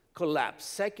truth collapsed.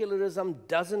 Secularism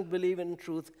doesn't believe in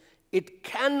truth. It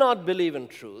cannot believe in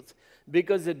truth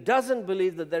because it doesn't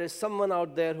believe that there is someone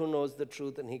out there who knows the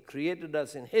truth, and he created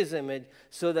us in his image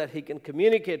so that he can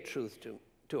communicate truth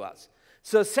to us.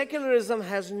 So secularism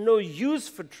has no use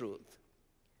for truth.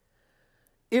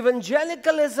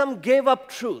 Evangelicalism gave up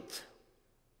truth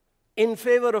in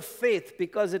favor of faith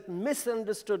because it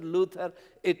misunderstood Luther,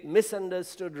 it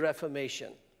misunderstood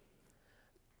Reformation.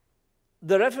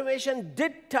 The Reformation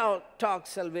did talk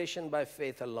salvation by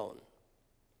faith alone.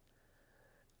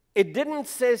 It didn't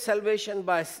say salvation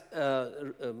by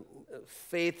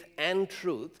faith and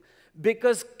truth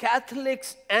because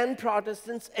Catholics and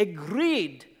Protestants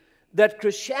agreed that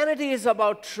Christianity is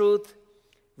about truth.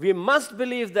 We must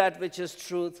believe that which is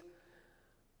truth.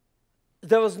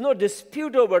 There was no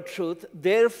dispute over truth.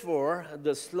 Therefore,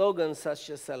 the slogans such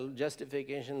as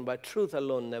justification by truth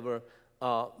alone never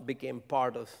became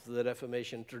part of the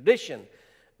Reformation tradition.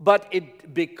 But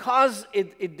because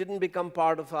it didn't become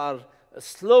part of our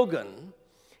slogan,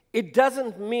 it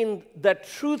doesn't mean that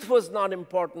truth was not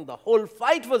important. The whole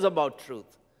fight was about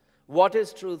truth. What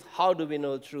is truth? How do we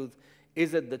know truth?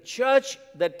 Is it the church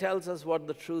that tells us what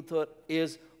the truth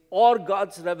is, or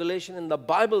God's revelation in the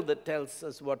Bible that tells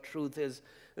us what truth is?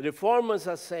 Reformers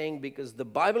are saying because the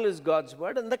Bible is God's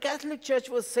word, and the Catholic Church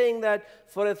was saying that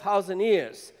for 1,000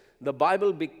 years. The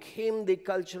Bible became the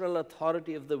cultural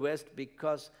authority of the West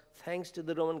because thanks to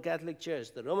the Roman Catholic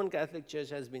Church. The Roman Catholic Church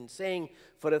has been saying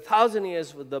for 1,000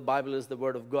 years the Bible is the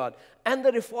word of God. And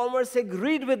the Reformers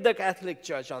agreed with the Catholic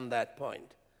Church on that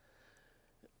point.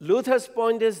 Luther's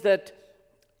point is that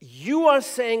you are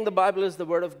saying the Bible is the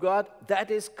word of God.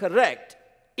 That is correct.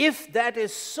 If that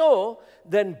is so,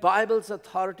 then Bible's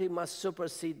authority must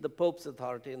supersede the Pope's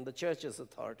authority and the Church's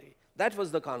authority. That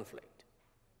was the conflict.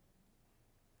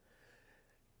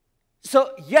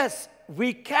 So, yes,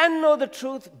 we can know the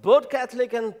truth. Both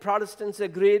Catholic and Protestants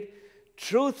agreed.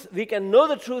 Truth, we can know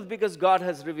the truth because God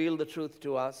has revealed the truth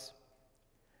to us.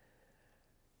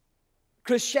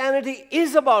 Christianity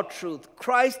is about truth.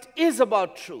 Christ is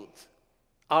about truth.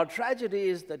 Our tragedy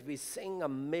is that we sing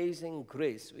Amazing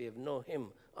Grace. We have no hymn,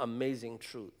 Amazing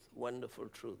Truth, Wonderful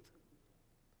Truth.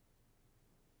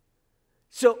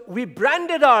 So we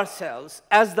branded ourselves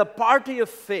as the party of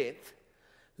faith,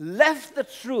 left the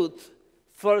truth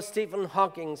for Stephen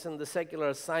Hawking and the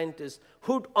secular scientists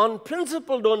who on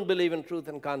principle don't believe in truth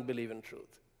and can't believe in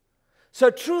truth. So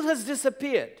truth has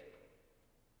disappeared.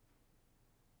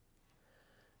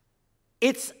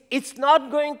 It's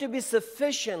not going to be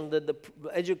sufficient that the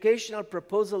educational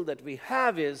proposal that we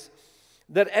have is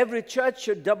that every church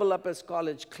should double up as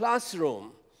college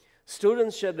classroom.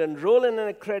 Students should enroll in an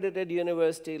accredited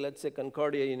university, let's say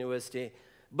Concordia University,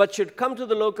 but should come to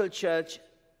the local church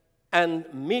and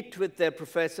meet with their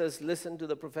professors, listen to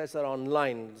the professor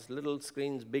online. Little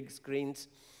screens, big screens.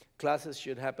 Classes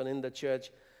should happen in the church,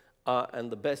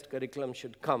 and the best curriculum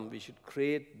should come. We should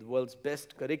create the world's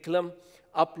best curriculum,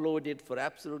 upload it for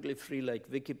absolutely free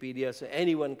like Wikipedia so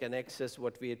anyone can access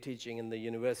what we are teaching in the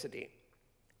university.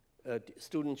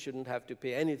 Students shouldn't have to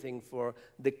pay anything for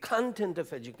the content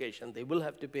of education. They will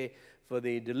have to pay for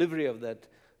the delivery of that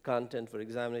content, for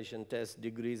examination, tests,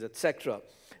 degrees, etc.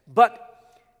 But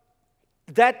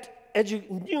that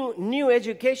new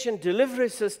education delivery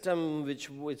system, which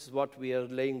is what we are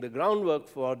laying the groundwork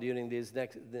for during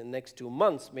the next 2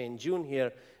 months, May and June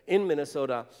here in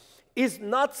Minnesota, is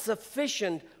not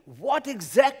sufficient, what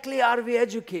exactly are we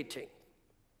educating?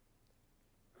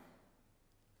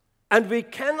 And we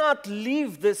cannot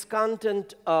leave this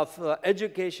content of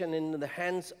education in the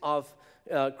hands of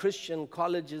Christian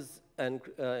colleges and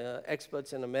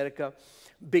experts in America,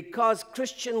 because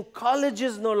Christian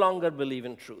colleges no longer believe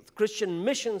in truth. Christian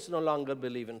missions no longer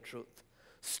believe in truth.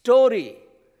 Story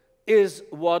is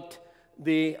what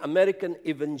the American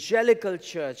evangelical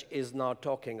church is now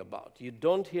talking about. You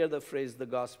don't hear the phrase the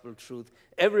gospel truth.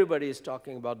 Everybody is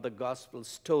talking about the gospel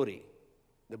story.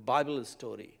 The Bible is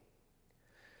story.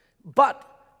 But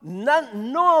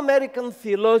no American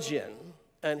theologian,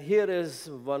 and here is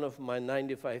one of my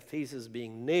 95 theses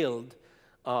being nailed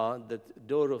the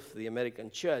door of the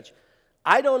American church.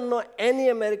 I don't know any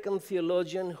American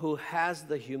theologian who has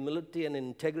the humility and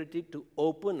integrity to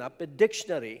open up a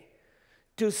dictionary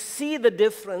to see the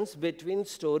difference between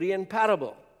story and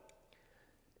parable.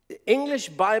 The English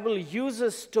Bible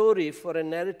uses story for a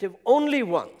narrative only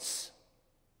once,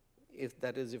 if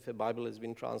a Bible has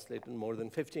been translated more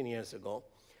than 15 years ago.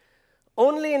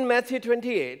 Only in Matthew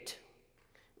 28,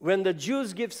 when the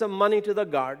Jews give some money to the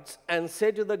guards and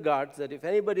say to the guards that if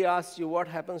anybody asks you what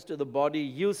happens to the body,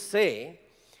 you say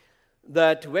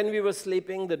that when we were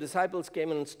sleeping, the disciples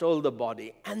came and stole the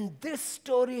body. And this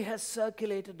story has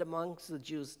circulated amongst the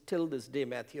Jews till this day,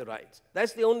 Matthew writes.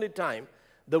 That's the only time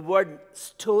the word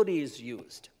story is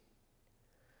used.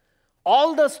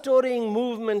 All the storying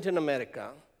movement in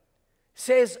America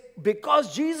says,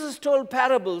 because Jesus told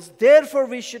parables, therefore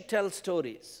we should tell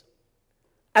stories.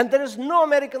 And there is no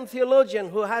American theologian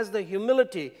who has the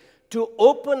humility to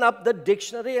open up the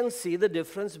dictionary and see the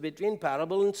difference between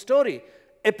parable and story.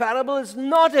 A parable is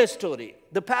not a story.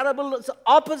 The parable is the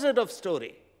opposite of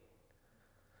story.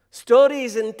 Story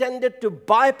is intended to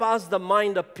bypass the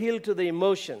mind, appeal to the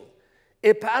emotion.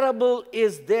 A parable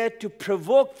is there to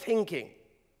provoke thinking,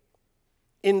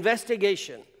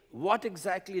 investigation. What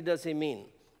exactly does he mean?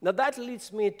 Now that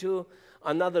leads me to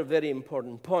another very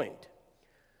important point.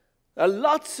 There are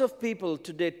lots of people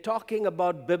today talking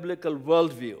about biblical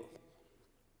worldview.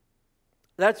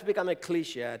 That's become a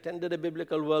cliche. I attended a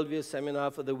biblical worldview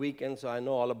seminar for the weekend, so I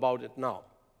know all about it now.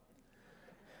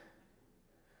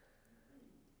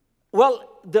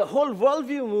 Well, the whole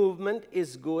worldview movement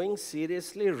is going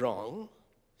seriously wrong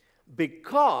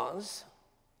because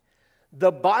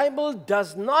the Bible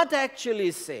does not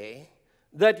actually say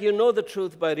that you know the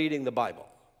truth by reading the Bible.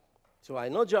 So I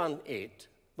know John 8,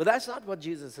 but that's not what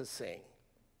Jesus is saying.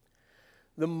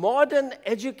 The modern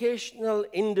educational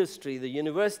industry, the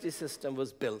university system,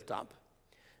 was built up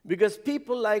because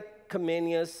people like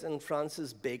Comenius and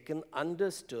Francis Bacon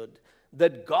understood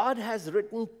that God has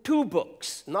written 2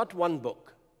 books, not 1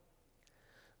 book.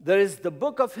 There is the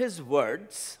book of his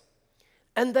words,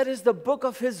 and there is the book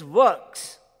of his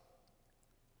works.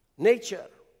 Nature,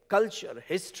 culture,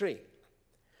 history.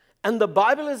 And the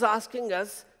Bible is asking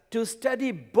us to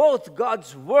study both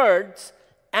God's words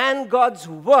and God's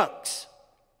works.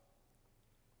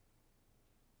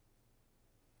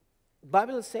 The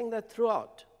Bible is saying that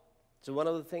throughout. So one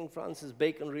of the things Francis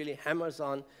Bacon really hammers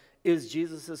on is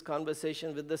Jesus'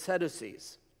 conversation with the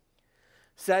Sadducees.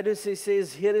 Sadducee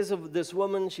says, here is this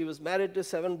woman, she was married to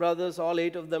 7 brothers, all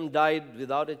 8 of them died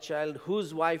without a child.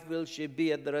 Whose wife will she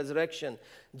be at the resurrection?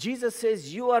 Jesus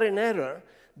says, you are in error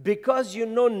because you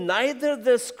know neither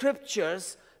the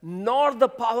scriptures nor the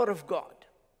power of God.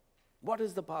 What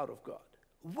is the power of God?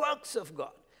 Works of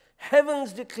God.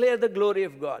 Heavens declare the glory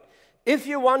of God. If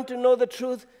you want to know the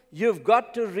truth, you've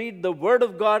got to read the Word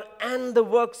of God and the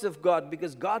works of God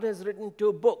because God has written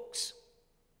 2 books.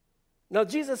 Now,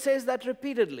 Jesus says that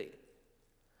repeatedly.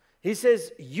 He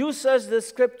says, you search the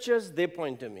scriptures, they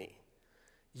point to me.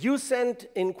 You sent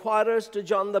inquirers to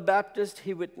John the Baptist,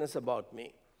 he witnessed about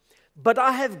me. But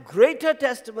I have greater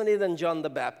testimony than John the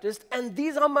Baptist, and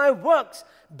these are my works.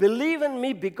 Believe in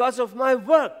me because of my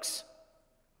works.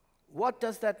 What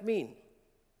does that mean?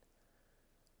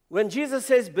 When Jesus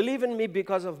says, believe in me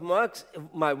because of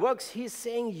my works, he's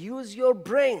saying, use your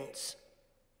brains.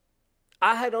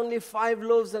 I had only 5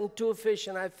 loaves and 2 fish,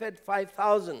 and I fed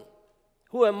 5,000.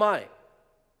 Who am I?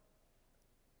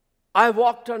 I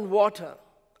walked on water.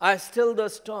 I stilled the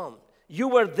storm. You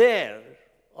were there,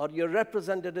 or your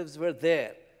representatives were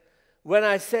there. When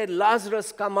I said,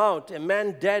 Lazarus, come out, a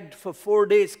man dead for 4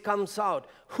 days comes out.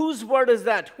 Whose word is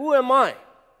that? Who am I?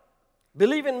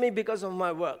 Believe in me because of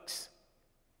my works.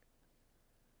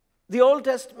 The Old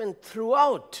Testament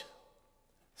throughout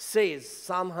says,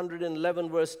 Psalm 111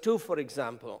 verse 2, for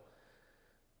example,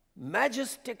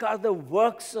 Majestic are the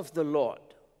works of the Lord.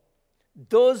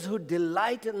 Those who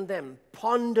delight in them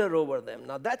ponder over them.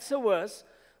 Now that's a verse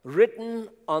written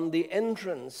on the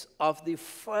entrance of the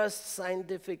first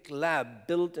scientific lab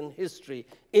built in history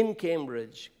in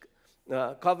Cambridge,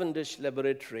 Cavendish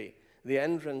Laboratory. The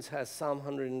entrance has Psalm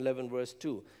 111 verse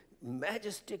 2.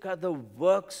 Majestic are the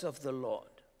works of the Lord.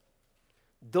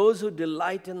 Those who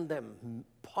delight in them,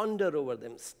 ponder over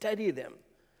them, study them.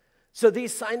 So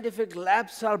these scientific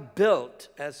labs are built,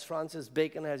 as Francis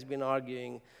Bacon has been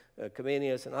arguing,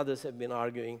 Comenius and others have been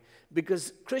arguing,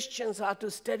 because Christians are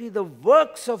to study the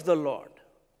works of the Lord.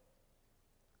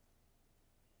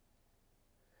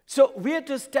 So we are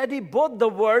to study both the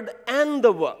word and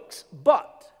the works.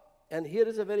 But, and here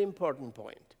is a very important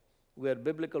point, where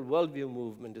biblical worldview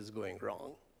movement is going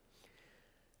wrong.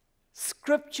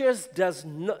 Scriptures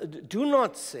do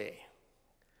not say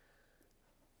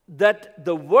that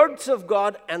the words of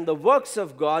God and the works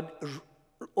of God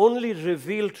only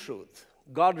reveal truth.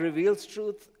 God reveals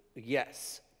truth,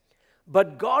 yes.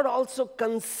 But God also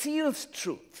conceals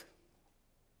truth.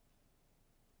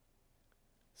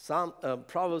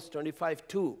 Proverbs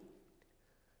 25:2.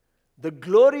 The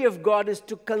glory of God is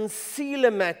to conceal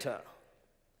a matter.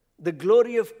 The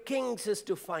glory of kings is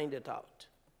to find it out.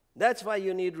 That's why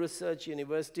you need research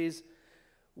universities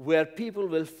where people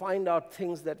will find out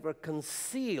things that were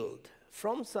concealed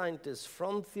from scientists,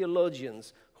 from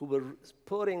theologians who were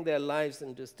pouring their lives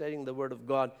into studying the Word of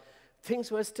God. Things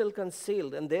were still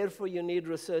concealed, and therefore you need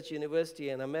research university,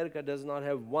 and America does not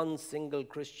have one single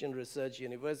Christian research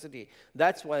university.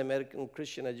 That's why American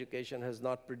Christian education has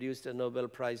not produced a Nobel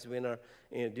Prize winner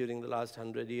during the last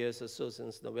 100 years or so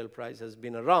since Nobel Prize has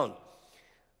been around.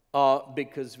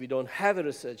 Because we don't have a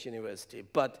research university.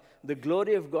 But the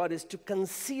glory of God is to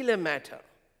conceal a matter.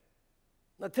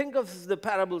 Now think of the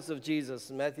parables of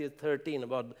Jesus, Matthew 13,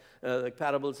 about the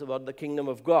parables about the kingdom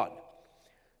of God.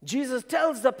 Jesus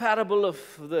tells the parable of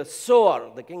the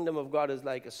sower. The kingdom of God is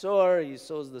like a sower. He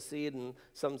sows the seed, and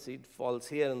some seed falls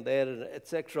here and there,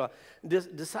 etc.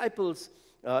 Disciples,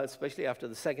 especially after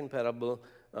the second parable,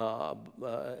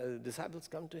 disciples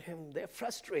come to him. They're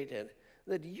frustrated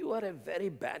that you are a very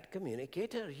bad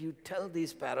communicator. You tell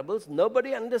these parables.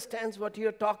 Nobody understands what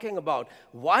you're talking about.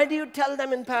 Why do you tell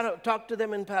them talk to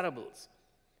them in parables?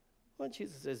 Well,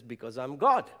 Jesus says, because I'm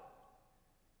God.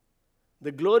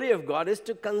 The glory of God is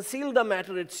to conceal the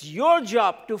matter. It's your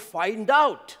job to find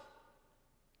out.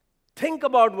 Think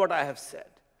about what I have said.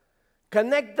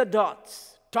 Connect the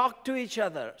dots. Talk to each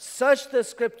other. Search the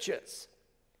scriptures.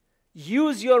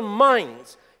 Use your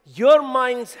minds. Your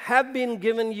minds have been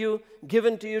given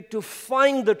to you to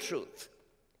find the truth.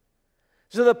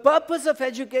 So the purpose of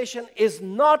education is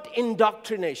not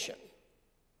indoctrination,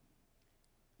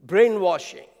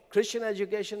 brainwashing. Christian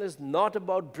education is not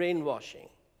about brainwashing.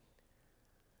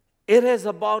 It is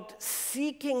about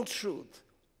seeking truth.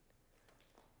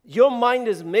 Your mind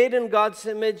is made in God's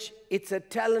image. It's a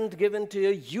talent given to you.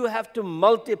 You have to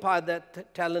multiply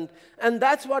that talent. And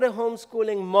that's what a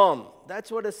homeschooling mom,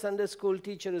 that's what a Sunday school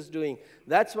teacher is doing.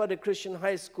 That's what a Christian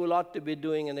high school ought to be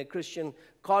doing, and a Christian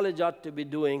college ought to be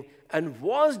doing, and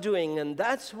was doing. And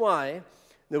that's why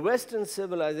the Western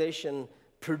civilization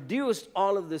produced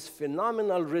all of this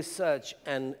phenomenal research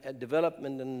and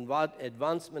development and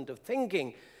advancement of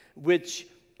thinking, which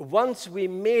once we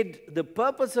made the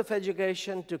purpose of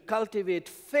education to cultivate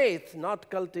faith,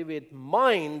 not cultivate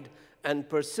mind and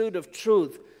pursuit of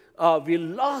truth, we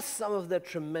lost some of that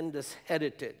tremendous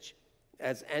heritage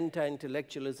as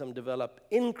anti-intellectualism developed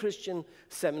in Christian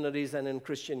seminaries and in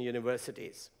Christian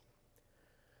universities.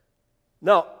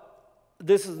 Now,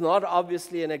 this is not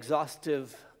obviously an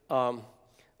exhaustive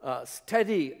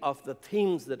study of the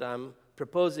themes that I'm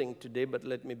proposing today, but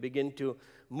let me begin to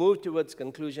move towards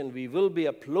conclusion. We will be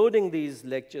uploading these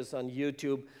lectures on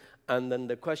YouTube, and then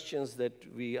the questions that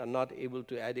we are not able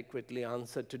to adequately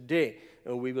answer today,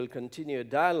 we will continue a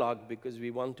dialogue, because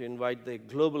we want to invite the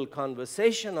global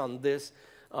conversation on this,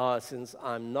 since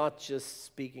I'm not just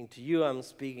speaking to you, I'm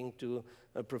speaking to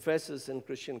professors in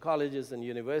Christian colleges and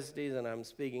universities, and I'm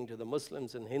speaking to the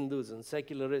Muslims and Hindus and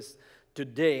secularists.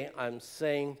 Today, I'm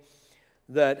saying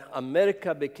that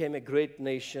America became a great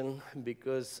nation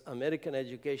because American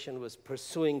education was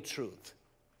pursuing truth.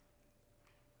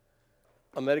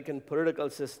 American political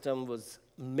system was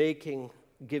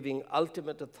giving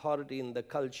ultimate authority in the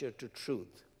culture to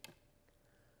truth.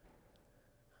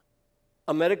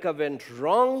 America went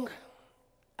wrong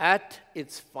at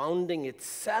its founding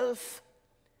itself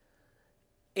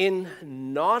in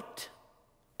not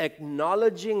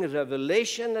acknowledging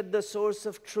revelation at the source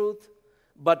of truth,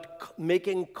 but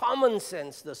making common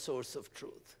sense the source of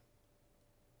truth.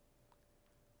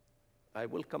 I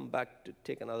will come back to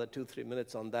take another 2-3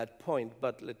 minutes on that point,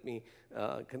 but let me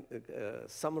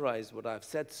summarize what I've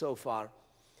said so far.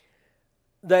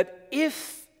 That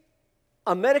if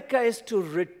America is to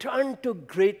return to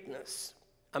greatness,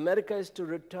 America is to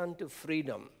return to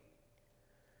freedom,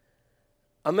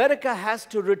 America has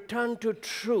to return to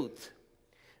truth,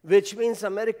 which means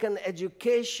American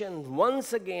education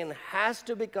once again has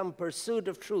to become pursuit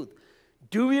of truth.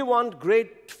 Do we want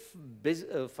great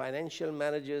financial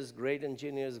managers, great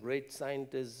engineers, great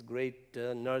scientists, great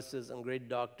nurses, and great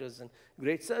doctors, and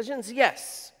great surgeons?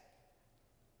 Yes.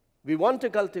 We want to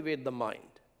cultivate the mind.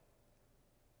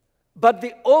 But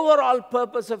the overall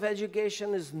purpose of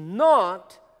education is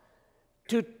not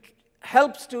to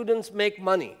help students make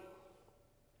money.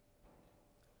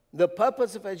 The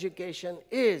purpose of education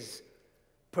is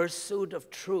pursuit of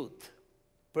truth,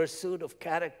 pursuit of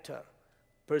character,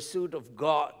 pursuit of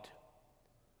God,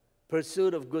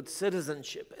 pursuit of good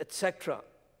citizenship, etc.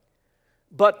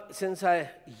 But since I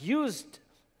used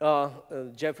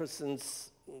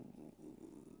Jefferson's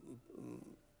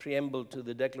preamble to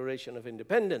the Declaration of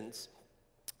Independence,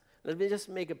 let me just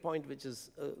make a point which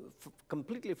is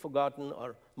completely forgotten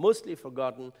or mostly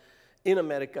forgotten in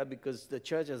America because the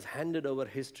church has handed over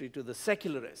history to the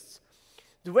secularists.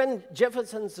 When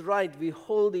Jefferson's right, we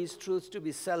hold these truths to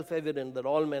be self-evident that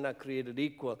all men are created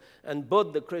equal, and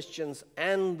both the Christians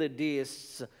and the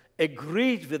deists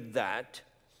agreed with that.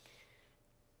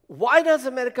 Why does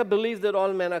America believe that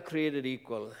all men are created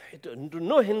equal?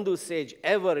 No Hindu sage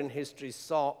ever in history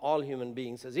saw all human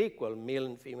beings as equal, male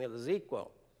and female as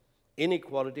equal.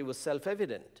 Inequality was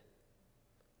self-evident.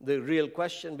 The real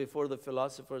question before the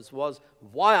philosophers was,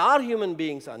 why are human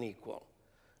beings unequal?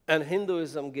 And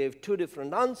Hinduism gave two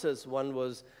different answers. One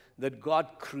was that God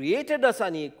created us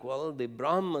unequal. The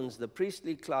Brahmins, the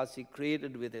priestly class, he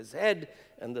created with his head,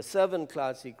 and the servant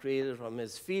class he created from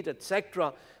his feet,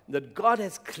 etc. That God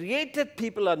has created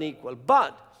people unequal.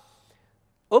 But,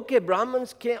 okay,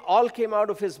 Brahmins all came out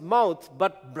of his mouth,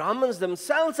 but Brahmins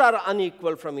themselves are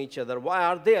unequal from each other. Why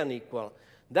are they unequal?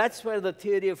 That's where the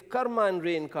theory of karma and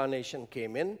reincarnation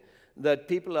came in, that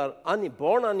people are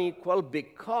born unequal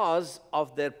because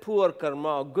of their poor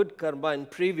karma or good karma in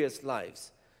previous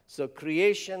lives. So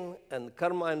creation and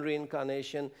karma and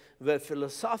reincarnation were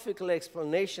philosophical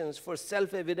explanations for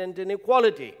self-evident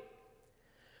inequality.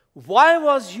 Why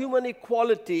was human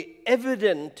equality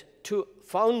evident to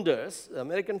founders,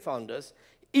 American founders,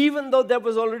 even though there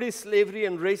was already slavery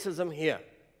and racism here?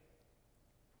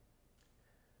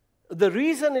 The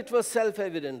reason it was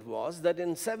self-evident was that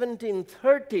in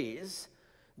 1730s,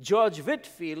 George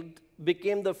Whitefield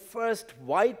became the first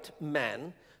white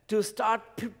man to start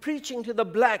preaching to the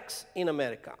blacks in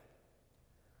America.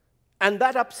 And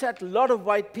that upset a lot of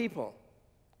white people.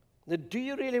 Do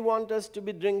you really want us to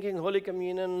be drinking Holy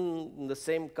Communion in the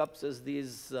same cups as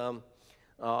these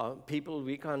people?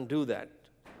 We can't do that.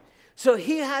 So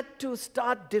he had to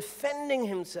start defending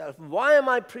himself. Why am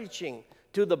I preaching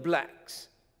to the blacks?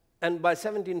 And by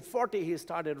 1740, he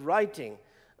started writing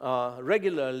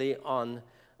regularly on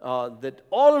that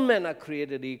all men are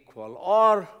created equal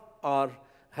or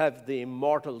have the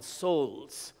immortal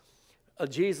souls.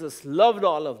 Jesus loved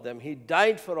all of them. He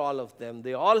died for all of them.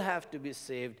 They all have to be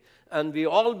saved. And we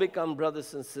all become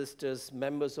brothers and sisters,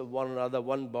 members of one another,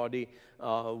 one body,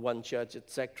 one church,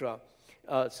 etc.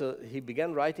 So he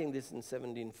began writing this in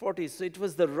 1740. So it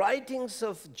was the writings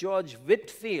of George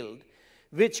Whitefield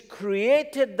which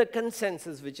created the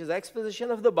consensus, which is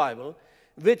exposition of the Bible,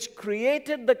 which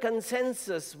created the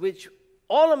consensus which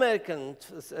all American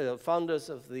founders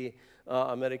of the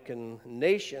American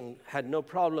nation had no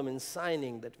problem in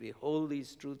signing, that we hold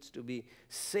these truths to be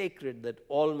sacred, that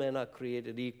all men are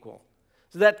created equal.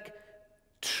 So that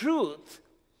truth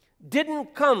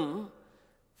didn't come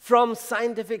from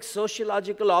scientific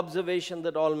sociological observation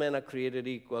that all men are created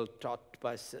equal, taught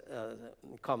by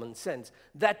common sense.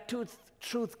 That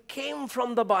truth came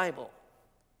from the Bible.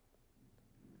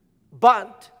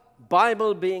 But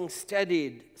Bible being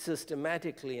studied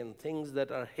systematically and things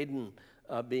that are hidden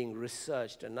being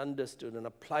researched and understood and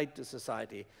applied to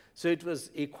society. So it was,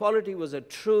 equality was a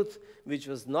truth which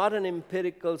was not an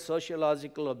empirical,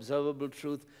 sociological, observable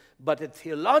truth, but a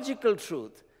theological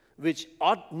truth which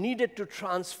needed to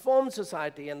transform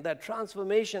society, and that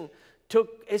transformation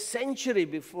took a century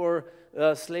before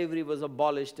slavery was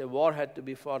abolished. A war had to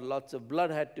be fought, lots of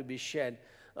blood had to be shed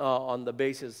on the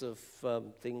basis of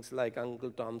things like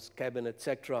Uncle Tom's Cabin,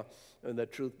 etc. And the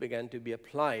truth began to be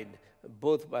applied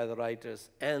both by the writers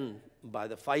and by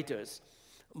the fighters.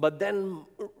 But then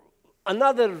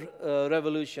another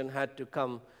revolution had to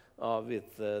come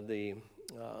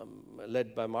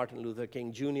led by Martin Luther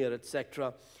King Jr.,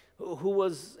 etc., who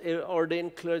was an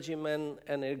ordained clergyman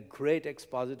and a great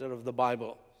expositor of the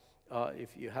Bible.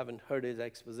 If you haven't heard his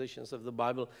expositions of the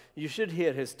Bible, you should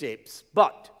hear his tapes.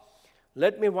 But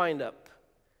let me wind up.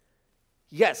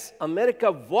 Yes,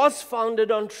 America was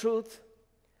founded on truth,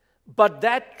 but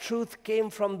that truth came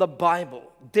from the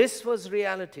Bible. This was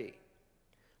reality.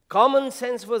 Common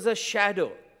sense was a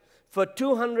shadow. For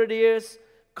 200 years,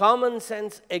 common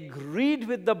sense agreed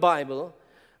with the Bible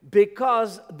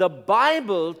because the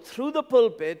Bible, through the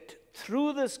pulpit,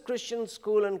 through this Christian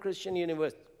school and Christian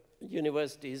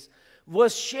universities,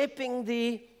 was shaping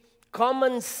the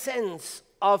common sense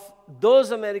of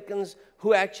those Americans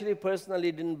who actually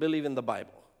personally didn't believe in the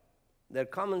Bible. Their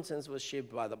common sense was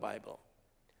shaped by the Bible.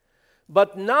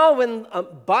 But now when a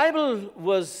Bible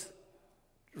was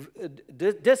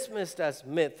dismissed as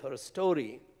myth or a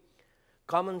story,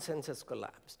 common sense has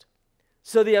collapsed.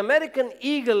 So the American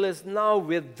eagle is now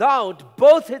without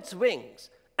both its wings,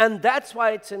 and that's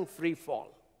why it's in free fall.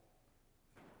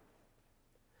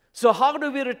 So how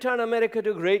do we return America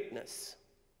to greatness?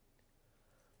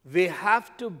 We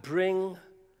have to bring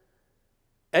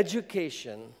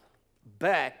education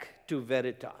back to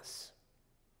veritas.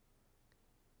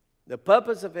 The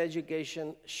purpose of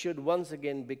education should once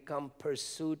again become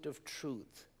pursuit of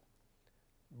truth.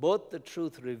 Both the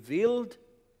truth revealed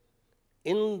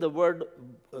in the word,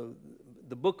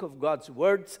 the book of God's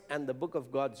words and the book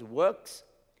of God's works,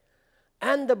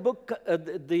 and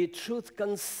the truth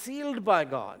concealed by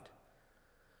God,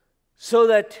 so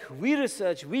that we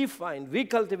research, we find, we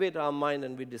cultivate our mind,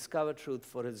 and we discover truth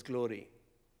for His glory.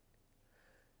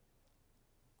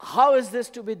 How is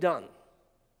this to be done?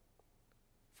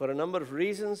 For a number of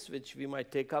reasons, which we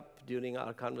might take up during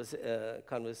our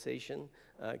conversation,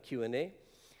 Q&A,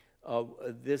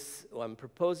 I'm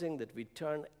proposing that we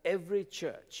turn every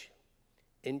church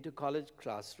into college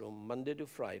classroom Monday to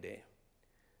Friday,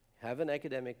 have an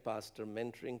academic pastor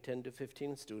mentoring 10 to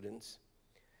 15 students.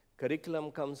 Curriculum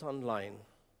comes online.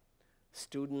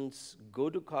 Students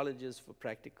go to colleges for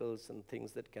practicals and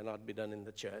things that cannot be done in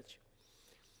the church.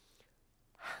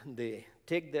 They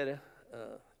take their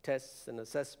tests and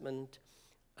assessment,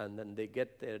 and then they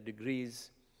get their degrees.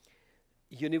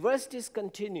 Universities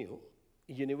continue.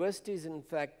 Universities, in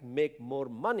fact, make more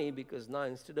money because now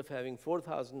instead of having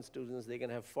 4,000 students, they can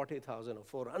have 40,000 or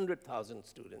 400,000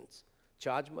 students,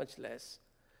 charge much less.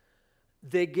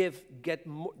 They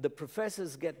the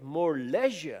professors get more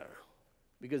leisure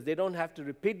because they don't have to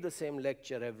repeat the same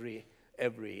lecture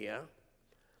every year.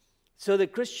 So the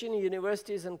Christian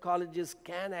universities and colleges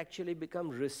can actually become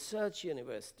research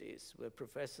universities where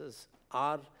professors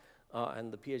are,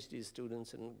 and the PhD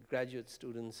students and graduate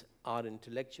students are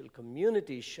intellectual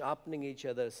communities, sharpening each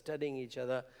other, studying each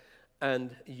other,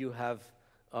 and you have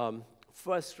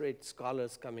first-rate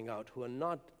scholars coming out who are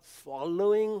not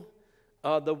following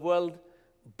the world,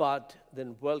 but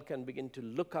then world can begin to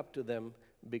look up to them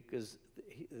because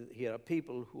here are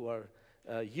people who are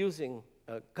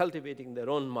cultivating their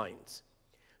own minds.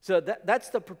 So that's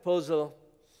the proposal.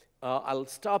 I'll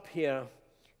stop here.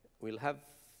 We'll have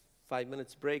 5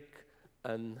 minutes break,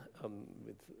 and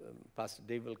Pastor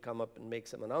Dave will come up and make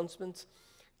some announcements,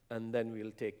 and then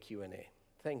we'll take Q&A.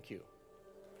 Thank you.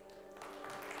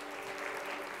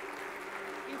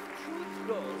 If truth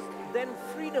goes, then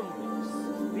freedom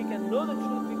goes. We can know the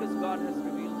truth because God has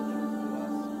revealed the truth to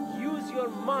us. Use your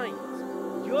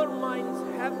minds. Your minds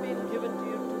have been given to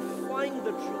you to find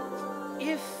the truth.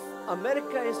 If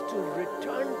America is to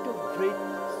return to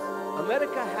greatness,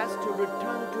 America has to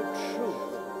return to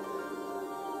truth.